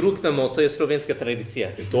enega zruknemo, to je slovenska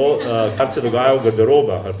tradicija. To, kar se dogaja v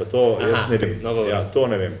garderobah, ali pa to, jaz ne vem. To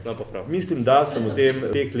ne vem. Mislim, da sem v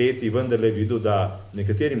teh letih vendarle videl, da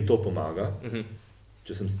nekaterim to pomaga,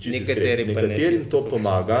 če sem čisto iskren, nekaterim to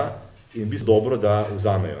pomaga in bi dobro, da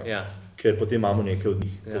vzamejo. Ker potem imamo nekaj od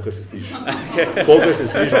njih, kolikor se sliši. Kolikor se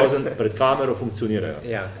sliši, pred kamero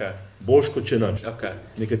funkcionirajo. Boš kot če nič.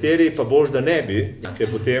 Nekateri pa boš, da ne bi, ker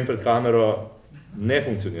potem pred kamero ne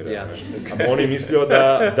funkcionirajo. Ampak oni mislijo,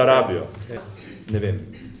 da rabijo. Ne vem,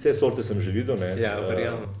 vse sorte sem že videl.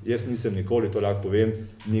 Jaz nisem nikoli, to lahko povem,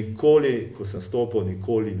 nikoli, ko sem stopil,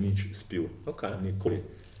 nikoli nič spil. Nikoli.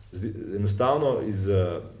 Enostavno iz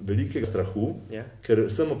velikega strahu, ker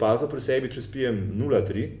sem opazil pri sebi, če spijem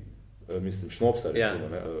 0,3, mislim šnopsa, recimo,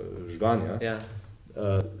 žganja,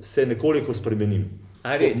 se nekoliko spremenim.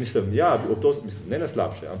 Mislim, ne na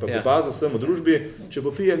slabše, ampak opazil sem v družbi, če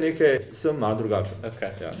popijem nekaj, sem malo drugačen.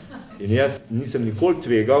 In jaz nisem nikoli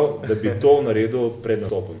tvegal, da bi to naredil pred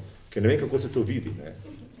nastopom, ker ne vem, kako se to vidi,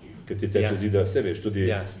 ker ti teče zdi, da se veš, tudi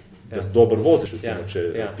da dobro voziš, recimo,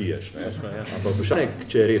 če piješ. Ampak vprašanje,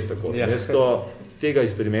 če je res tako. Jaz tega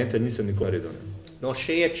eksperimenta nisem nikoli naredil. No,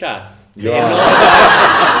 še je čas.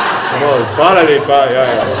 Hvala lepa.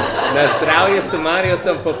 Na zdravje se marijo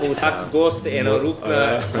tam, pa po vsak gost eno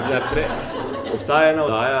rukna naprej. Obstaja ena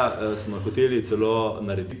oddaja, smo hoteli celo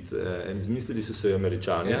narediti, izmislili so jo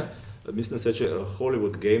Američani. Mislim, da se reče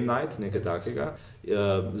Hollywood Game Night, nekaj takega.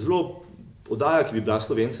 Zelo oddaja, ki bi bila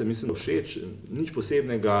Slovencem, mislim, všeč, nič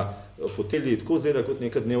posebnega, hoteli tako izgleda kot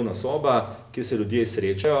neka dnevna soba, kjer se ljudje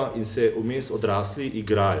srečajo in se vmes odrasli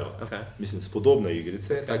igrajo. Mislim, spodobne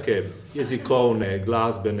igrice, take jezikovne,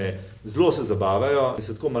 glasbene, zelo se zabavajo in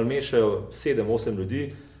se tako malo mešajo 7-8 ljudi,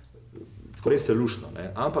 tako res je luštno.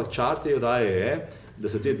 Ampak čar te oddaje je, da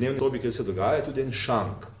so te dnevne sobi, kjer se dogaja, tudi en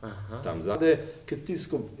šank tam zadaj, ker ti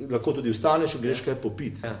lahko tudi vstaneš in greš kaj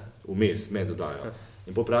popit vmes, med dodajo.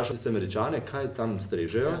 In poprašali ste Američane, kaj tam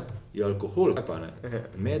strežejo, je alkohol, kaj pa ne?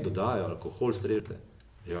 Me dodajo, alkohol strežete.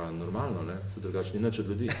 Ja, normalno, ne? Se drugače ni nič od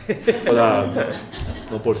ljudi.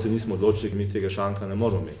 No, pol se nismo odločili, mi tega šanka ne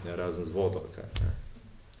moramo imeti, razen z vodo,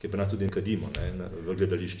 ki pri nas tudi kadimo, v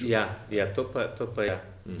gledališču. To pa ja.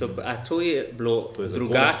 A to je bilo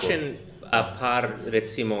drugačen par,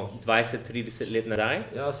 recimo, 20-30 let nazaj?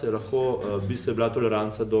 Ja, se lahko, v bistvu je bila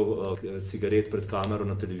toleranca do cigaret pred kamero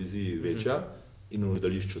na televiziji večja, in v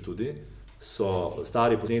gledališču tudi, so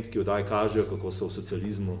stari posnetki oddaj kažejo, kako so v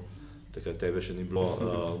socializmu, takrat tebe še ni bilo,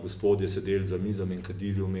 gospodje sedeli za mizami in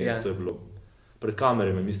kadili vmes, to je bilo pred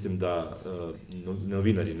kamerami, mislim, da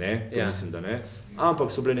novinarji ne, to mislim, da ne,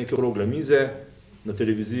 ampak so bile neke okrogle mize na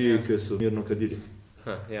televiziji, ki so mirno kadili.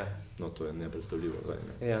 No, to je nepredstavljivo.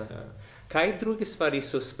 Kaj druge stvari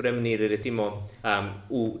so spremenili, recimo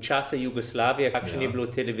v čase Jugoslavije, kakšen je bilo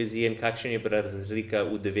televizija in kakšen je bila razlika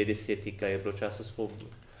v 90-ih, kaj je bilo časa svobodno?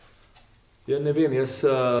 Ja, ne vem, jaz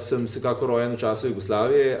sem vsekako rojen v času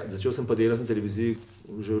Jugoslavije, začel sem pa delati na televiziji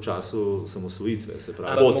že v času samosvojitve, se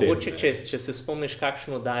pravi. Mogoče, če se spomniš,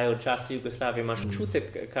 kakšno oddajo v času Jugoslavije, imaš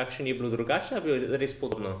čutek, kakšen je bilo drugače, ali je bilo res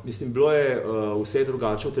podobno? Mislim, bilo je vse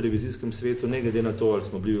drugače v televizijskem svetu, ne glede na to, ali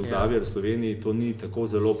smo bili v Jugoslaviji ali v Sloveniji, to ni tako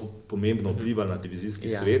zelo pomembno vplivalo na televizijski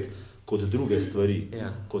svet, kot druge stvari,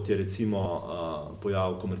 kot je recimo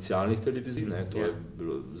pojav komercialnih televizij, to je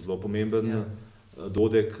bilo zelo pomemben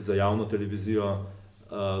dogodek za javno televizijo.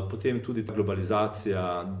 Potem tudi ta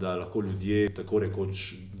globalizacija, da lahko ljudje tako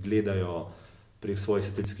rekoč gledajo prek svojih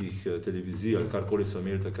satelitskih televizij ali karkoli so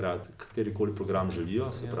imeli takrat, katerikoli program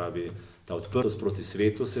želijo, se pravi, ta odprtost proti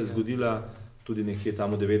svetu se je zgodila tudi nekje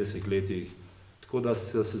tam v 90-ih letih, tako da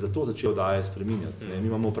se zato začelo oddaje spreminjati. Mi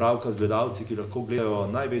imamo opravka z gledalci, ki lahko gledajo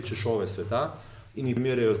največje šove sveta in jih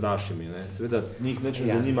primerjajo z našimi. Seveda njih nič ne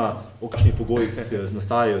zanima, v kakšnih pogojih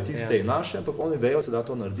nastajajo tiste in naše, ampak oni vejo, se da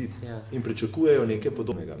to narediti in pričakujejo nekaj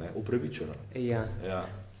podobnega, upravičeno.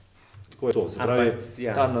 Tako je to. Se pravi,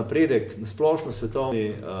 ta napredek, nasplošno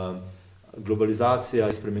svetovni globalizacija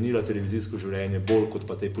je spremenila televizijsko življenje bolj kot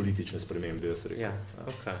pa te politične spremembe, jaz rekel.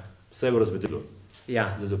 Vse je v razvedilo.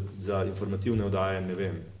 Za informativne oddaje, ne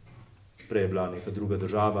vem, prej je bila neka druga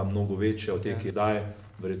država, mnogo večja od te, ki je zdaj,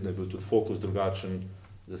 verjetno je bil tudi fokus drugačen,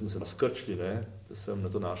 da smo se skrčili, da sem na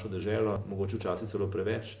to našo deželo, mogoče včasih celo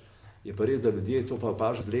preveč. Je pa res, da ljudje to pa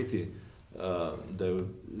opažajo z leti, da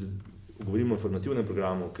govorimo o informativnem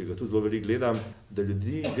programu, ki ga tudi zelo veliko gledam, da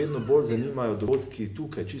ljudi vedno bolj zanimajo dogodki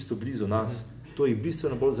tukaj, čisto blizu nas. To jih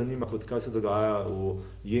bistveno bolj zanima, kot kaj se dogaja v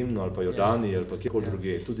Jemnu ali pa Jordaniji ali pa kjerkoli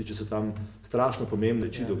druge. Tudi če se tam strašno pomembne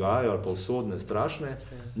reči dogajajo ali pa usodne, strašne,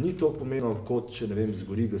 ni to pomembno, kot če, ne vem,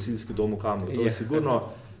 zgori gasilski dom v Kamnu. To je sigurno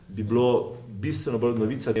bi bilo bistveno bolj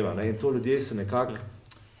novica dneva. In to ljudje se nekako,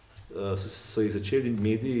 so jih začeli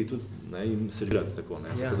mediji tudi jim servirati tako.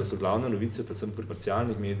 Tako da so glavne novice, predvsem pri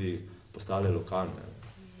parcialnih medijih, postale lokalne.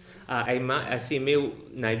 A si imel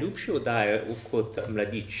najljubše oddaje kot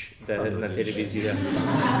mladič na televiziji?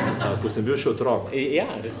 Ko sem bil še otrok? Ja,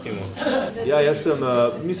 recimo. Ja, jaz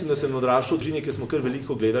mislim, da sem odraščal v družini, ker smo kar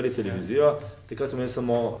veliko gledali televizijo. Takrat smo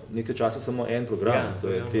imeli nekaj časa samo en program, to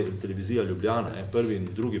je televizija Ljubljana, prvi in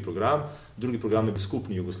drugi program. Drugi program je bil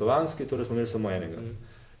skupni jugoslovanski, torej smo imeli samo enega.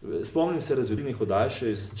 Spomnim se razvedilnih oddaj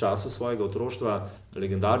še iz času svojega otroštva,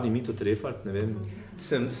 legendarni Mito Trefalt, ne vem.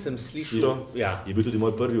 Sem slišal. Je bil tudi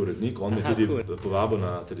moj prvi urednik, on me tudi povabil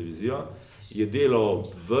na televizijo. Je delal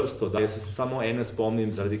vrsto, da jaz samo ene spomnim,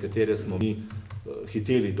 zaradi katere smo mi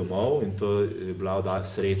hiteli domov in to je bila oddaja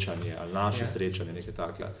Srečanje ali naše srečanje, nekaj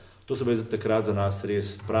takega. To so bile takrat za nas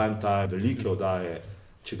res prime time, velike oddaje.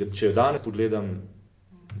 Če jo danes pogledam,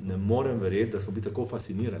 ne morem verjeti, da smo bili tako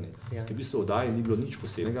fascinirani. Ker v bistvu oddaji ni bilo nič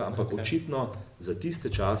posebnega, ampak očitno za tiste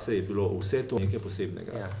čase je bilo vse to nekaj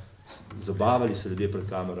posebnega. Zabavali so ljudje pred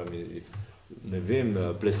kamerami, ne vem,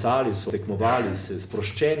 plesali so, tekmovali se,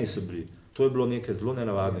 sproščeni so bili. To je bilo nekaj zelo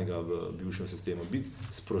nenavadnega v bivšem sistemu. Biti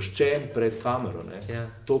sproščen pred kamero,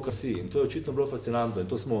 to, kar si. In to je očitno bilo fascinantno in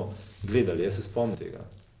to smo gledali, jaz se spomnim tega.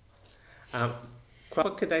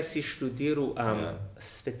 Kdaj si študiral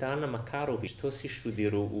Svetlana Makarovič, to si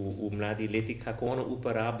študiral v mladih letih, kako ona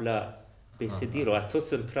uporablja besedilo, a to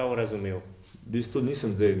sem prav razumel? V bistvu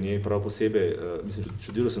nisem zdaj njej prav posebej, mislim,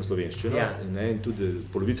 študiral sem slovenščino in tudi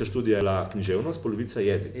polovica študija je bila književnost, polovica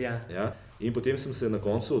jezik. In potem sem se na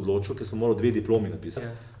koncu odločil, ker smo morali 2 diplomi napisati,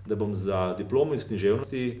 da bom za diplomo iz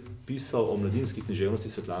književnosti pisal o mladinski književnosti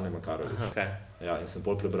Svetlane Makarovič. In sem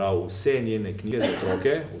pol prebral vse njene knjige za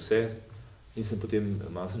otroke, vse. In sem potem,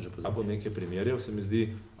 malo sem že pozabil nekaj primerjev, se mi zdi,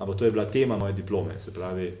 ampak to je bila tema moje diplome, se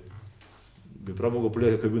pravi, bi prav mogel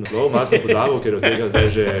pogledati, kako je bil naslov, malo sem pozabil, ker od tega zdaj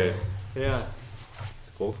že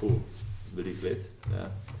koliko, veliko let,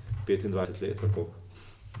 25 let, koliko.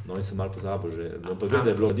 No in sem malo pozabil že, ampak vem, da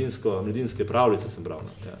je bilo mladinske pravljice sem bral.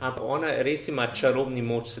 Ampak ona res ima čarobni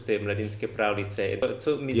moč za te mladinske pravljice.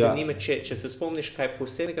 To mi zanima, če se spomniš kaj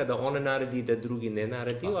posebnega, da ona naredi, da drugi ne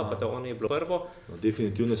naredijo, pa da ona je bilo prvo.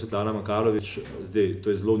 Definitivno je Svetlana Makarovič, zdaj, to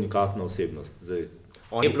je zelo unikatna osebnost.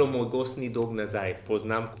 On je bilo moj gost ni dolg nazaj,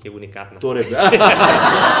 poznam, kako je unikatna. Torej,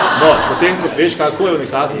 potem, ko veš, kako je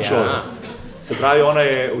unikatni človek. Se pravi, ona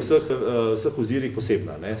je v vseh ozirih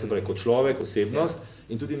posebna, se pravi, kot človek, osebnost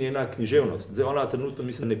in tudi njena književnost. Zdaj, ona trenutno,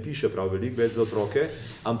 mislim, ne piše prav veliko več za otroke,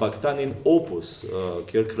 ampak ta njen opus,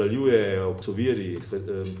 kjer kraljuje Oksoviri,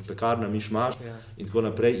 Pekarna Mišmaš in tako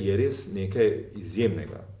naprej, je res nekaj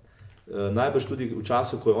izjemnega. Najbrž tudi v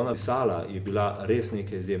času, ko je ona pisala, je bila res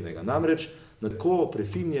nekaj izjemnega. Namreč, na tako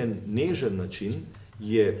prefinjen, nežen način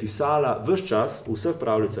je pisala ves čas, v vseh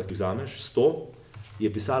pravljicah, ki vzameš, 100,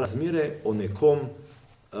 je pisala zmeraj o nekom,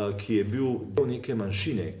 ki je bil del neke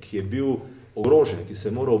manjšine, ki je bil ogrožen, ki se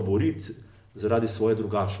je moral boriti zaradi svoje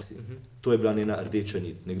drugačnosti. To je bila njena rdeča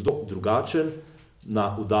nit. Nekdo drugačen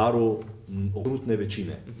na udaru okrutne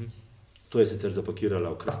večine. To je sicer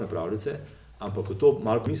zapakirala v krasne pravljice, ampak ko to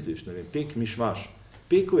malo misliš, ne vem, pek mišmaš.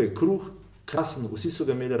 Peko je kruh, krasen, vsi so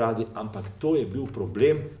ga imeli radi, ampak to je bil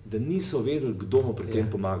problem, da niso vedeli, kdo mu pri tem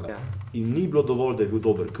pomaga. In ni bilo dovolj, da je bil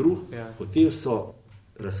dober kruh, hoteli so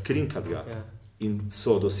razkrinkati ga in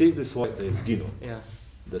so dosegli svoje, da je zginil,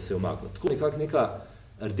 da se je umaknil. Tako nekako neka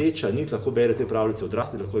rdeča nit, lahko bere te pravljice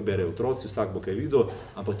odrasli, lahko bere otroci, vsak bo kaj videl,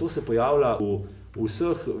 ampak to se pojavlja v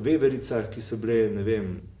vseh vevericah, ki so bile, ne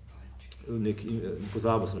vem,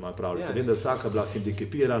 pozabil sem na moje pravljice, vem, da je vsaka bila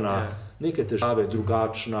hendikepirana, neke težave,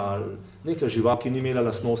 drugačna, neka žival, ki ni imela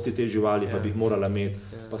lastnosti te živali, pa bi jih morala imeti,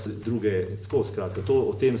 pa se druge, tako skratka,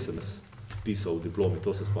 o tem sem pisal v diplomi,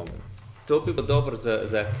 to se spomnim. To bi bilo dobro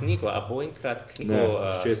za knjigo, a bo enkrat knjigo...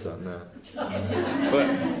 Ne, s česa, ne.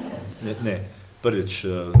 Ne, prvič,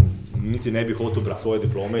 niti ne bi hotel brati svoje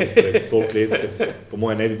diplome izpred 100 let, ker po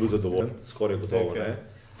moje ne bi bil zadovoljen, skoraj gotovo, ne.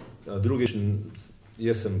 Drugič,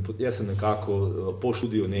 jaz sem nekako po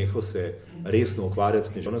študiju nehal se resno ukvarjati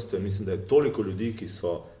s književnostjo in mislim, da je toliko ljudi, ki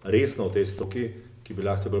so resno v tej stroki, ki bi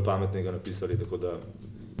lahko bolj pametnega napisali, tako da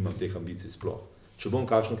imam teh ambicij sploh. če bom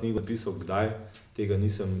kakšno knjigo napisal, kdaj, tega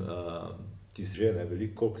nisem, ti si že, ne,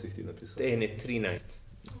 veliko, koliko si jih ti napisal? Ene 13.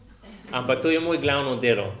 Ampak to je moj glavno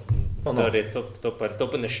delo. Torej, to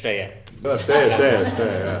pa ne šteje. Ja, šteje,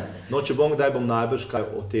 ja. No, če bom kdaj, bom najbrž kaj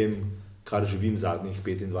o tem, kar živim zadnjih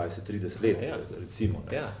 25-30 let, recimo.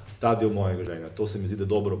 Ne. Ta del mojega življenja, to se mi zdi, da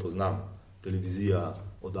dobro poznam. Televizija,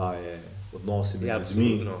 oddaje, odnosi med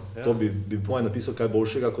ljudmi. To bi moj napisal kaj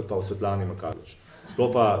boljšega, kot pa o Svetlani Makarovič.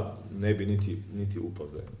 Sploh pa ne bi niti upal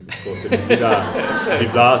zdaj. To se mi zdi, da bi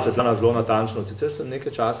bila Svetlana zelo natančno. Sicer sem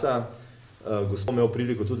nekaj časa gospod imel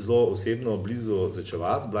priliko tudi zelo osebno blizu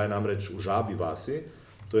srečevati, bila je namreč v Žabi vasi,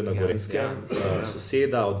 to je na Gorenskem,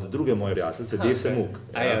 soseda od druge moje prijateljice, Dese Muk.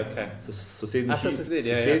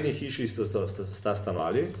 Sosednji hiši sta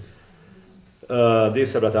stanovali.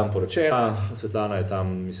 Desa je bila tam poročena, Svetlana je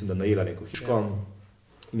tam, mislim, da najela neko hiško.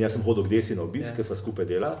 In jaz sem hodil k Desi na obisk, ker sva skupaj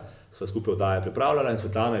dela, sva skupaj oddaje pripravljala in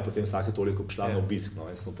Svetlana je potem vsake toliko prišla na obisk. No,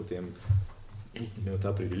 in smo potem imel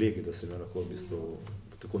ta privilegij, da sem jo lahko v bistvu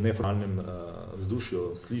v tako neformalnem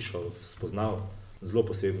vzdušju slišal, spoznal. Zelo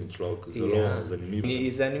poseben človek, zelo zanimiv.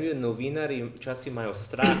 In zanimivo, novinarji včasih imajo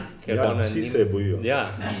strah, ker vsi se bojijo.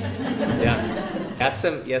 Jaz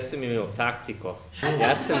sem imel taktiko.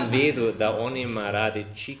 Jaz sem vedel, da oni ima radi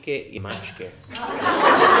čike in mačke.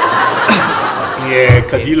 Je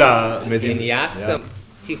kadila med in jaz sem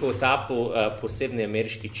tiho tapil posebne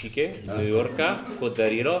ameriške čike iz New Yorka kot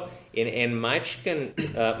darilo in en majčken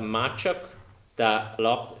mačak, da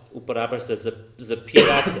lahko uporabljaš za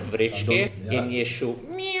zapirati vrečke in je šel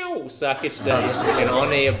vsakeč dan in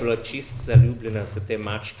ona je bila čist zaljubljena za te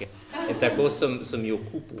mačke. In tako sem jo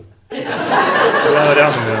kupil.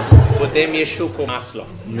 Potem je šel ko maslo.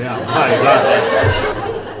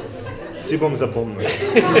 Si bom zapomnil.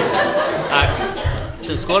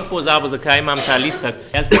 Sem skoraj pozabil, zakaj imam ta listak.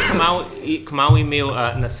 Jaz bom kmalu imel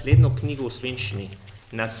naslednjo knjigo v slovenščini.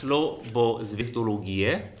 Naslov bo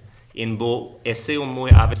Zvezdologije. In bo esej o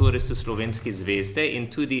moje aventure s Slovenske zvezde in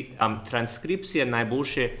tudi transkripcija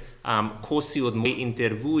najboljše kosi od mojih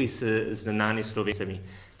intervjuji s znanimi Slovencami.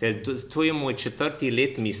 To je moj 4.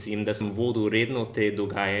 let, mislim, da sem vodil redno te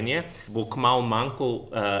dogajanje. Bo kmalu manjkal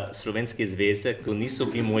Slovenske zvezde, ko niso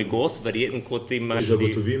bili moj gost, verjetno kot imaš.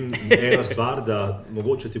 Zagotovim ena stvar, da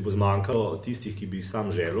mogoče ti bo zmanjkalo tistih, ki bi jih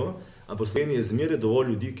sam želel. Ampak v Sloveniji je zmeraj dovolj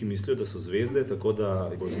ljudi, ki mislijo, da so zvezde, tako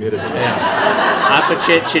da bo zmeraj dovolj. Ampak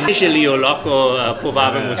če ne želijo, lahko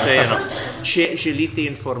povabimo vseeno. Če želite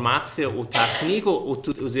informacije o ta knjigo,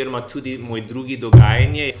 oziroma tudi moj drugi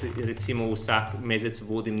dogajanje, recimo vsak mesec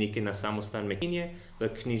vodim nekaj na samostalne knjige v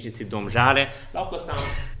knjižnici Domžale, lahko samo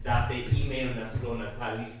date e-mail naslov na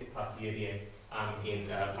ta list papirje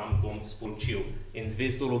in vam bom sporočil. In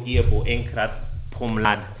Zvezdologija bo enkrat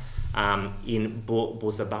pomlad. In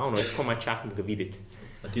bo zabavno, jaz komaj čakam ga videti.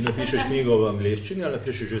 A ti napišeš knjigo v angleščini ali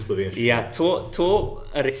napišeš že v slovenščini? Ja, to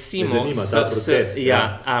recimo... Me zanima ta proces.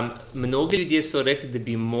 Mnogi ljudje so rekli, da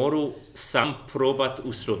bi moral sam probati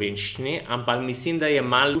v slovenščini, ampak mislim, da je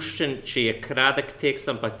malo luščen, če je kratek tekst,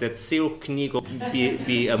 ampak da cel knjigo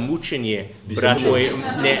bi mučenje brati.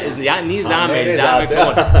 Ni zame,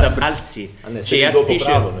 za bralci.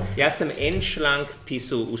 Jaz sem en članek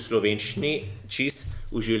pisal v slovenščini, čist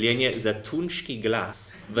v življenje za Tunški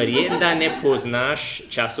glas. Verjetno, da ne poznaš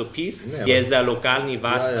časopis, je za lokalni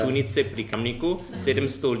vas Tunice pri Kamniku,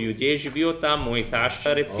 700 ljudje živijo tam, moj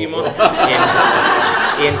tašta recimo.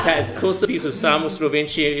 In to so pisal samo v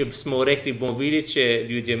slovenščini, smo rekli, bomo videli, če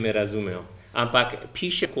ljudje me razumejo. Ampak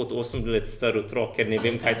piše kot 8 let star otrok, ker ne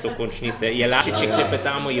vem, kaj so končnice. Je lažje, če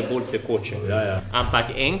klepetamo, je bolj tekoče.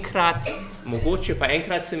 Ampak mogoče pa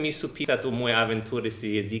enkrat sem mislil pisati o moje aventure s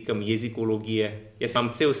jezikom, jezikologije. Jaz imam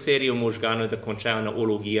cel serijo možganov, da končajo na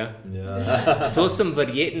ologija. To sem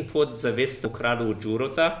verjetno pod zavestjo ukradel od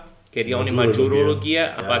Đurota, ker on ima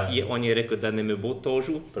đurologije, ampak on je rekel, da ne me bo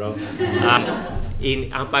tožil.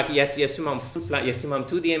 Ampak jaz imam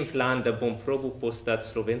tudi en plan, da bom probal postati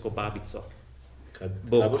slovensko babico.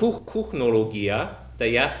 Bo kuhnologija, da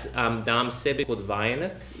jaz dam sebe kot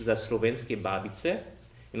vajenec za slovenske babice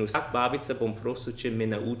in vsak babica bom prosil, če me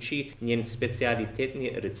nauči njen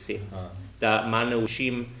specialitetni recept. Da malo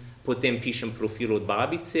naučim, potem pišem profil od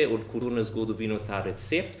babice, od kulturne zgodovine ta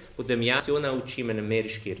recept, potem jaz jo naučim en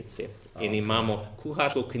ameriški recept. In imamo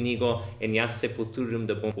kuharsko knjigo in jaz se potrudim,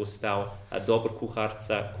 da bom postal dober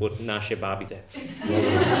kuharca kot naše babice.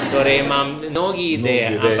 Torej imam mnogi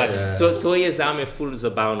ideje, ampak to je zame ful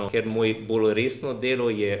zabavno, ker moj bolj resno delo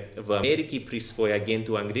je v Ameriki pri svoj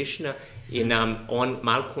agentu angliščina in on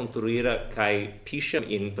malo kontrolira, kaj pišem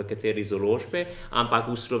in v kateri založbe, ampak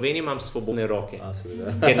v Sloveniji imam svobodne roke,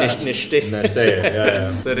 ker ne šteje.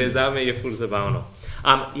 Torej zame je ful zabavno.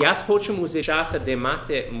 Jaz hočem vzeti časa, da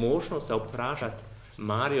imate možnost vprašati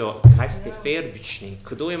Marijo, kaj ste ferbični?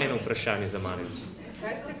 Kdo ima eno vprašanje za Marijo?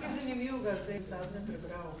 Kaj ste kaj zanimivega zdaj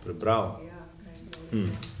prebral? Prebral? Ja, kaj je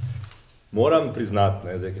Moram priznati,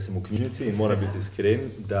 zdaj, ker sem v knjižnici in moram biti iskren,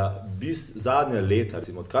 da zadnja leta,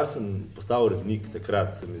 recimo, odkar sem postal urednik,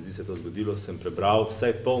 takrat se mi zdi se to zgodilo, sem prebral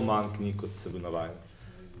vsaj pol manj knjig, kot sem bil navajen.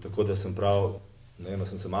 Tako da sem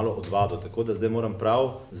sem se malo odvadil, tako da zdaj moram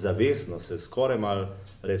prav zavestno se skoraj malo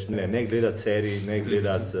reči, ne gledati serij, ne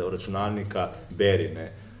gledati računalnika, beri.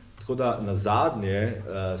 Tako da nazadnje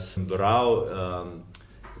sem bral,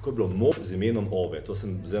 kako je bilo, Mož z imenom Ove. To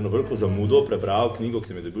sem z eno veliko zamudo prebral knjigo, ki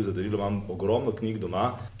sem jo dobil za darilo. Imam ogromno knjig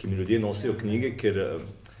doma, ki mi ljudje nosijo knjige, ker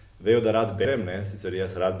vejo, da rad berem, sicer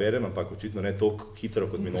jaz rad berem, ampak očitno ne toliko hitro,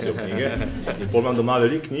 kot mi nosijo knjige. In pol imam doma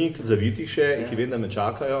veliko knjig, zavitih še, ki vem, da me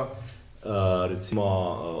čakajo. Recimo,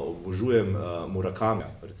 obožujem Murakamija,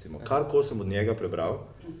 recimo. Karkoli sem od njega prebral,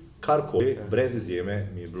 karkoli, brez izjeme,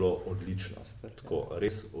 mi je bilo odlično. Tako,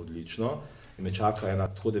 res odlično. In me čaka ena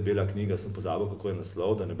tako debela knjiga, sem pozabil, kako je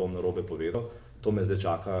naslov, da ne bom narobe povedal. To me zdaj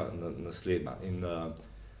čaka naslednja. In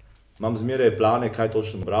imam zmeraj plane, kaj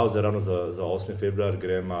točno bral. Zdaj ravno za 8. februar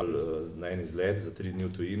grem na en izlet za 3 dni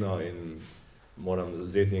v tujino in moram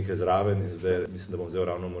vzeti nekaj zraven. In zdaj mislim, da bom vzel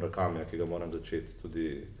ravno Murakamija, ki ga moram začeti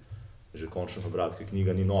tudi že končno pobrati, ker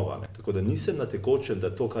knjiga ni nova. Tako da nisem na tekočem, da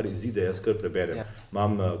to, kar izide, jaz kar preberem.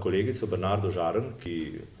 Imam kolegico Bernardo Žaren,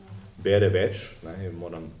 ki bere več,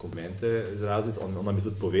 moram komplimente izraziti, ona mi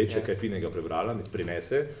tudi pove, če kaj finega prebrala, mi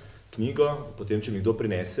prinese knjigo, potem, če mi kdo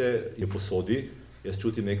prinese, jo posodi, jaz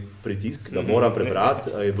čutim nek pritisk, da moram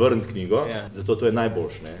prebrati, vrniti knjigo, zato to je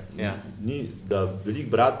najboljše. Ni, da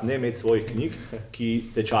veliko brat ne imeti svojih knjig,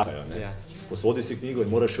 ki te čakajo. Sposodi si knjigo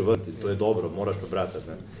in moraš jo vrniti, to je dobro, moraš prebrati.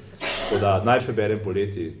 Tako da najprej berem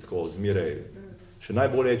poleti, tako zmeraj. Še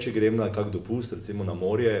najbolje je, če grem na kak dopust, recimo na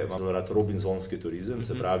morje, imam rad robinsonski turizem,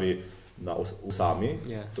 se pravi na osami,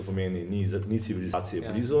 to pomeni ni civilizacije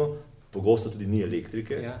blizu, pogosto tudi ni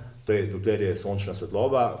elektrike, torej dokler je sončna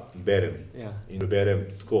svetloba, berem. In berem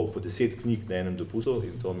tako po 10 knjig na enem dopustu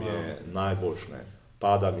in to mi je najboljše.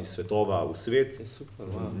 Padam iz svetova v svet,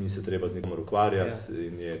 ni se treba z nikomer ukvarjati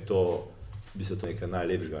in je to, bi se to nekaj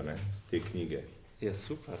najlepšega, te knjige. Ja,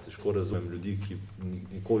 super. Težko razumem ljudi, ki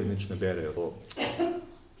nikoli nič ne berejo.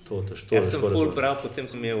 Jaz sem ful bral, potem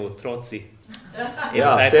sem imel otroci.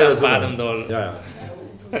 Ja, vse razumem. Dol.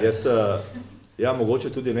 Ja,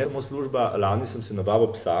 mogoče tudi ne samo služba. Lani sem si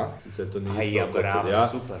nabavil psa, sicer to ni isto. Bravo,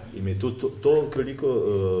 super. In mi to veliko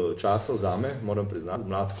časa vzame, moram priznati.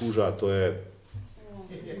 Mlad kuža, to je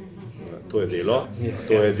delo.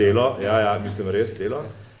 To je delo, mislim res delo.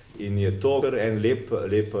 In je to kar en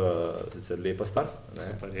lepa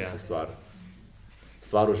stvar,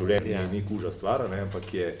 stvar v življenju, ni kuža stvar,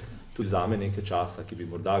 ampak je tudi zame nekaj časa, ki bi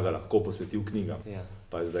morda ga lahko posvetil knjigam,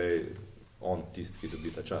 pa je zdaj on tisti, ki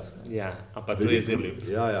dobi ta čas. Ampak to je zelo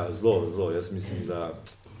ljubljen. Zelo, jaz mislim, da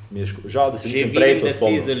mi je žal, da se nisem prej to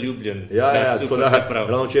spomnil. Že vidim, da si zaljubljen.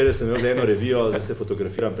 Ravno včeraj sem imel eno revijo, da se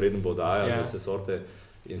fotografiram, preden bo oddaja za vse sorte.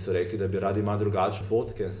 In so rekli, da bi radi imeli drugačne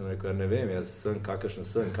fotke. In sem rekel, ne vem, jaz sem kakršen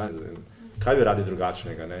sem, kaj bi radi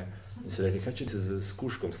drugačnega. In so rekli, kaj če bi se s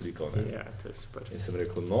kužkom slikal. Ja, to je super. In sem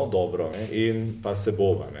rekel, no dobro, in pa se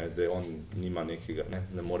bova. Zdaj on nima nekega,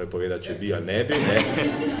 ne more povedati, če bi ali ne bi.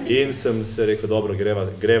 In sem se rekel, dobro, greva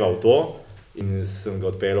v to. In sem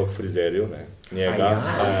ga odpeljal k frizerju, njega.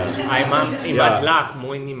 Ima tlak,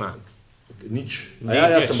 moj nima. Nič.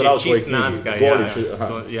 Jaz sem bral tvoje knjige, Golič,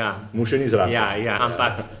 mu še ni zrasel.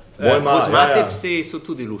 Ampak kozmate psi so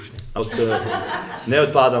tudi lušni. Ne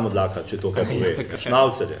odpadam od dlaka, če to kaj pove.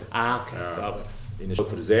 Šnavcer je. Dobro. In je šel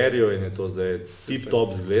k frizerju in je to zdaj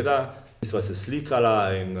tip-top zgleda. Sva se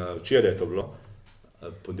slikala in včeraj je to bilo,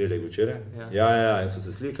 ponedeljek včeraj. In sva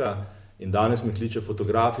se slika in danes me kliče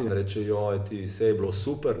fotograf in reče, joj, ti vse je bilo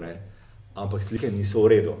super, ampak slike niso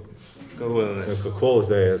v redu. Kako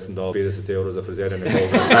zdaj, jaz sem dal 50 € za frizerja, ne bo,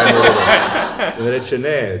 kaj je naredil? In reče,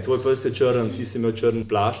 ne, tvoj pes je črn, ti si imel črn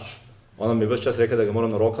plašč. Ona mi je ves čas rekla, da ga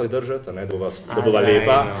moram na rokah držati, da bova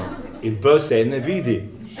lepa. In pes se ne vidi,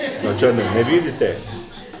 na črnem, ne vidi se.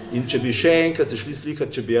 In če bi še enkrat se šli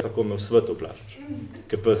slikati, če bi jaz tako imel svetov plašč,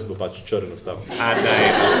 ker pes bo pač črn ostal.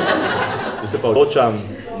 Da se pa odločam,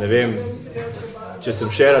 ne vem, če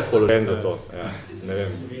sem še razpoložen za to, ne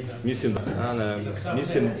vem, mislim,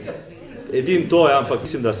 edin to je, ampak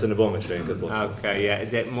mislim, da se ne bom več enkrat botil.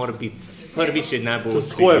 Da mora biti, prvič je najbolj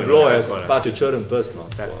uspešen. Tako je bilo, pač je črn pes, no.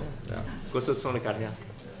 Ko so svojne kar,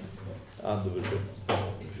 Dobro večer.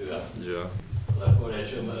 Lahko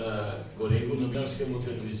rečem kolegu novinarskemu,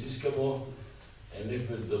 televizijskemu, en lep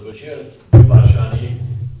dober večer, Varšani.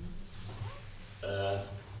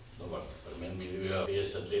 Dobar, pri meni minuje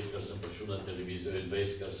 50 let, ker sem prišel na televizijo in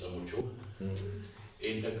 20, ker sem učil.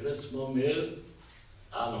 In takrat smo imeli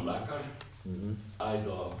Ano Mlakar,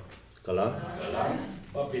 Ajdo Kalan?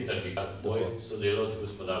 Pa Peter Mikal, moj sodelavec v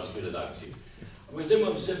gospodarski redakciji. Ampak zdaj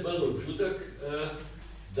imam vse bolj občutek,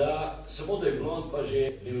 da samo da je blond, pa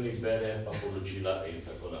že dnevnik bere, pa poročila in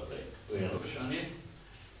tako naprej. To je eno vprašanje.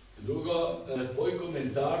 Drugo, tvoj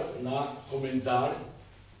komentar na komentar,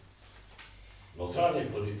 notranje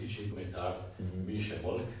politični komentar Miše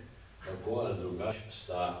Molk, kako ali drugač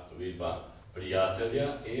sta vidva prijatelja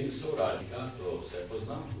in sovražnika, to vse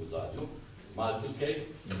poznam v zadnju, malo tudi kaj.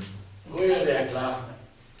 Ko je rekla,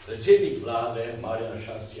 predsednik vlade Marjan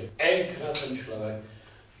Šarec je enkraten človek,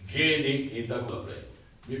 genij in tako naprej.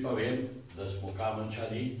 Mi pa vem, da smo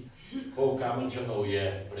Kamenčani, pol Kamenčanov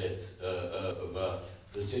je v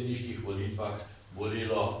predsedniških volitvah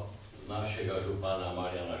volilo našega župana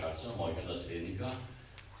Marjana Šarca, mojega naslednika,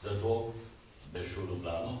 zato da je šel v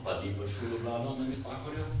Ljubljano, pa ni prišel v Ljubljano na mest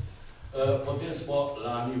Pahorja. Potem smo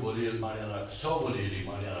lani volili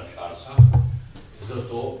Marjana Šarca,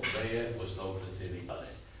 zato, da je postal predsednik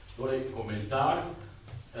vlade. Torej, komentar,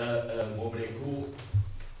 bom rekel,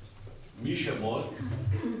 Miše Molk,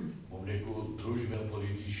 bom rekel,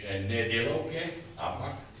 družbeno-politične nedelavke,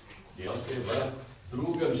 ampak delavke v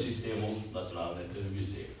drugem sistemu nacionalne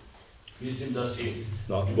televizije. Mislim, da si...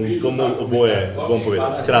 No, bom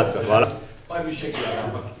povedal, skratka, hvala. Pa bi še kaj,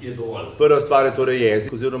 ampak je dovolj. Prva stvar je torej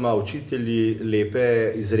jezik oziroma učitelji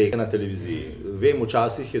lepe izreke na televiziji. Vem,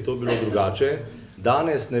 včasih je to bilo drugače.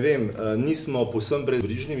 Danes, ne vem, nismo povsem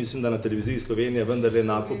brezbrižni, mislim, da na televiziji Slovenije vendarle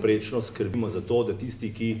nadpovprečno skrbimo za to, da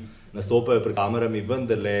tisti, ki nastopajo pred kamerami,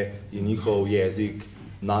 vendarle je njihov jezik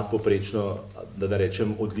nadpovprečno, da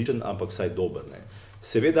rečem, odličen, ampak vsaj dober. Ne.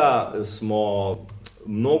 Seveda smo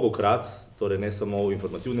mnogokrat, torej ne samo v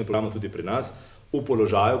informativnem programu, tudi pri nas, v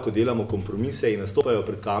položaju, ko delamo kompromise in nastopajo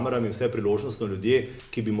pred kamerami vse priložnostno ljudje,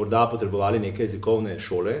 ki bi morda potrebovali neke jezikovne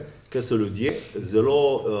šole, ker so ljudje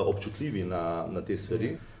zelo občutljivi na te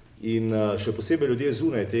stvari in še posebej ljudje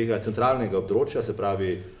zunaj tega centralnega obročja, se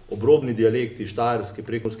pravi obrobni dialekti, štajerski,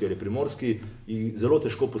 prekmurski ali primorski, jih zelo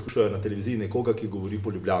težko poslušajo na televiziji nekoga, ki govori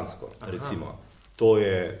po ljubljansko, recimo. To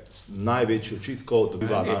je največji očitkov,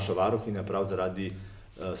 dobiva naša varuhinja prav zaradi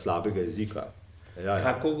slabega jezika. Ja.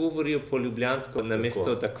 Kako govorijo po ljubljansko,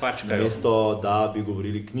 namesto da kvačkajo? Namesto da bi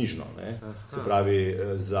govorili knjižno, ne? Se pravi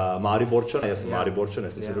za Mariborčana, jaz sem Mariborčan,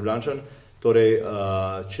 jaz sem Ljubljančan, torej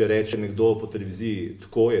če reče nekdo po televiziji,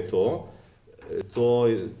 tako je to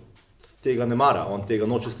tega ne mara, on tega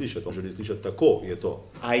noče slišati, on želi slišati, tako je to.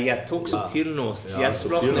 A ja, toliko subtilnost, jaz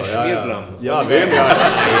sploh ne švirblam. Ja, vem,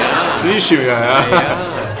 slišim ga,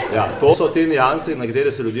 ja. To so te nijanse, na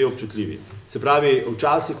katere so ljudje občutljivi. Se pravi,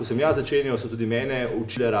 včasih, ko sem jaz začenjal, so tudi mene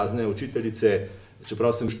učile razne učiteljice,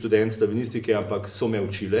 čeprav sem študent slavenistike, ampak so me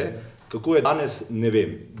učile. Kako je danes, ne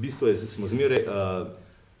vem. V bistvu smo zmeraj,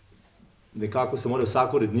 nekako se mora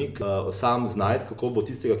vsak urednik sam znajti, kako bo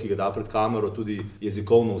tistega, ki ga da pred kamero, tudi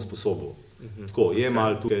jezikovno usposobil. Tako, je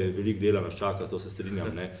malo tukaj veliko dela nas čaka, to se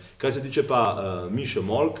strinjam. Ne. Kaj se tiče pa Miše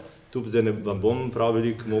Molk, tu zdaj vam bom prav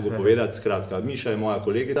veliko mogel povedati, skratka, Miša je moja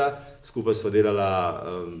kolegica, skupaj sva delala,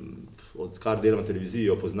 odkar delam na televiziji,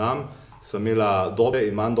 jo poznam, sva imela dobre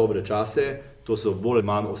in manj dobre čase, to so bolj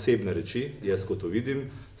manj osebne reči, jaz kot to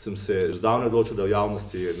vidim, sem se zdavnaj odločil, da v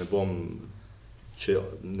javnosti ne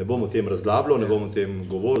bom o tem razglabljal, ne bom o tem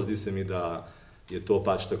govoril, zdi se mi, da je to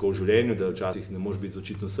pač tako v življenju, da včasih ne moreš biti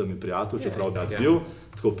očitno vsemi prijatelj, čeprav da bil,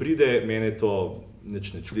 tako pride, mene to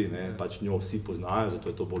nič ne čudi, ne, pač njo vsi poznajo, zato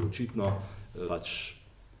je to bolj očitno, pač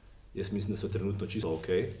jaz mislim, da so trenutno čisto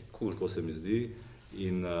okej, tako se mi zdi.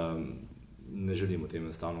 In ne želim o tem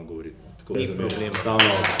enostavno govoriti. Tako ni problem. Enostavno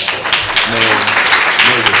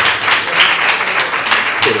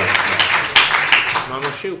Imamo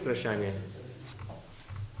še vprašanje.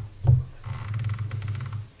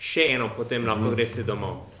 Še eno, potem lahko greste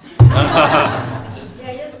domov. Ja,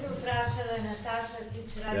 jaz bi vprašala Nataša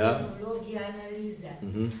Tičraj v vlogi analize.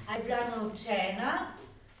 A je bila naučena,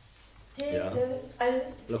 ali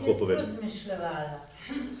si je spod zmišljevala?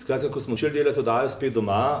 Skratka, ko smo začeli delati oddajo Spet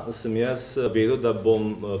doma, sem jaz vedel, da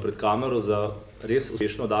bom pred kamero za res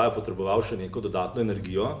uspešno oddajo potreboval še neko dodatno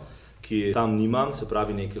energijo, ki tam nimam, se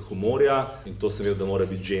pravi nekaj humorja, in to sem vedel, da mora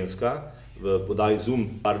biti ženska. V oddaji Zoom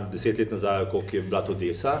par 10 let nazaj, koliko je bila to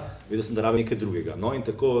Desa, vedel sem, da rabi nekaj drugega. No in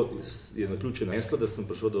tako je naključje neslo, da sem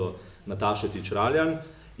prišel do Nataše Tičraljan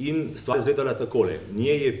in stvar je izgledala takole.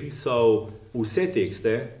 Njej je pisal vse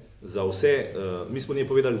tekste za vse, mi smo njej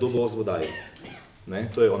povedali, kdo bo v oddaji.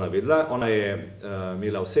 To je ona vedela, ona je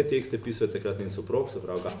imela vse tekste, pisal je takrat njen soprog, se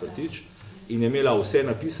pravi Gašper Tič, in je imela vse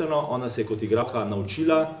napisano, ona se je kot igralka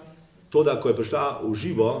naučila, to, da ko je prišla v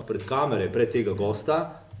živo pred kamere, pred tega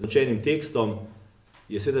gosta, z značajnim tekstom,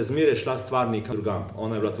 je seveda zmeraj šla stvar nekam drugam.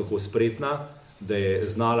 Ona je bila tako spretna, da je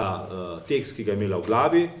znala tekst, ki ga je imela v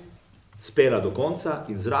glavi, spela do konca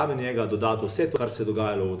in zraven njega dodati vse to, kar se je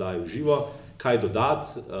dogajalo v oddaji v živo, kaj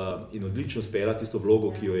dodati in odlično spela tisto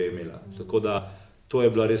vlogo, ki jo je imela. Tako da to je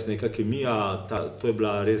bila res neka kemija, to je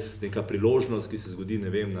bila res neka priložnost, ki se zgodi ne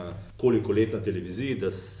vem na koliko let na televiziji,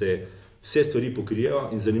 da se vse stvari pokrijejo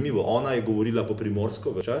in zanimivo, ona je govorila po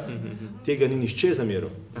primorsko v čas, tega ni nihče zameril,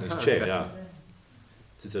 nihče, ja.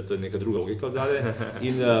 Sicer to je neka druga logika od zadaj.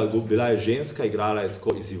 In bila je ženska, igrala je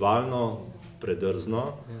tako izzivalno,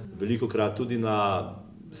 predrzno, velikokrat tudi na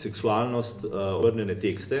seksualnost obrnjene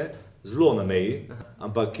tekste, zelo na meji,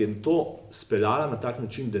 ampak je to speljala na tak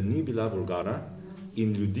način, da ni bila vulgarna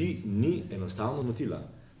in ljudi ni enostavno zmotila.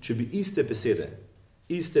 Če bi iste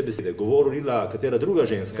besede govorila katera druga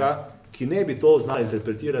ženska, ki ne bi to znala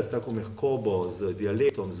interpretirati s tako mehkobo, z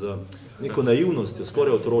dialektom, z neko naivnostjo,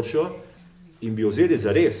 skoraj otročjo, in bi jo vzeli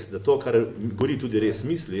za res, da to, kar govori, tudi res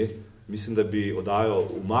misli, mislim, da bi oddajo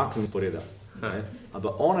umaknili poreda.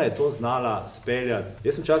 Ampak ona je to znala speljati.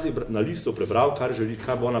 Jaz sem včasih na listu prebral, kaj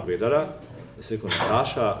bo ona povedala, in sem rekel,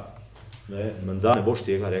 Nataša, menda ne boš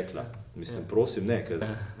tega rekla. Mislim, prosim, ne,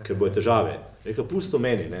 ker bojo težave. Rekel, pusto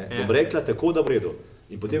meni, ne, bom rekla tako, da bo v redu.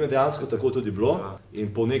 In potem je dejansko tako tudi bilo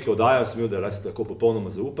in po nekaj oddaji sem imel, da jaz tako popolnoma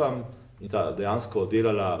zaupam in ta dejansko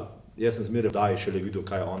delala. Jaz sem zmeraj v oddaji šele videl,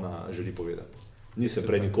 kaj ona želi povedati. Nisem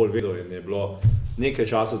prej nikoli vedel in je bilo nekaj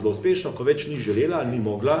časa zelo uspešno, ko več ni želela, ni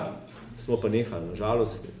mogla, smo pa nehali,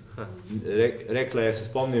 nažalost. Rekla je, se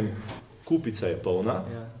spomnim, kupica je polna,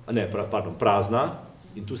 prazna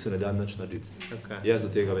in tu se ne da nič narediti. Jaz do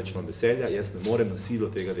tega več imam veselja, jaz ne morem na silo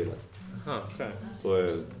tega delati.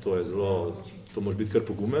 To je zelo, to moraš biti kar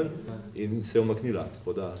pogumen in se je umaknila,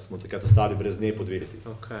 tako da smo takrat ostali brez nje po 2 leti.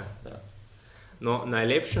 No,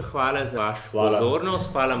 najlepša hvala za vašo pozornost,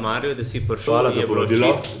 hvala Mariju, da si prišel, hvala za povabilo. Je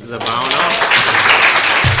bilo čisto zabavno.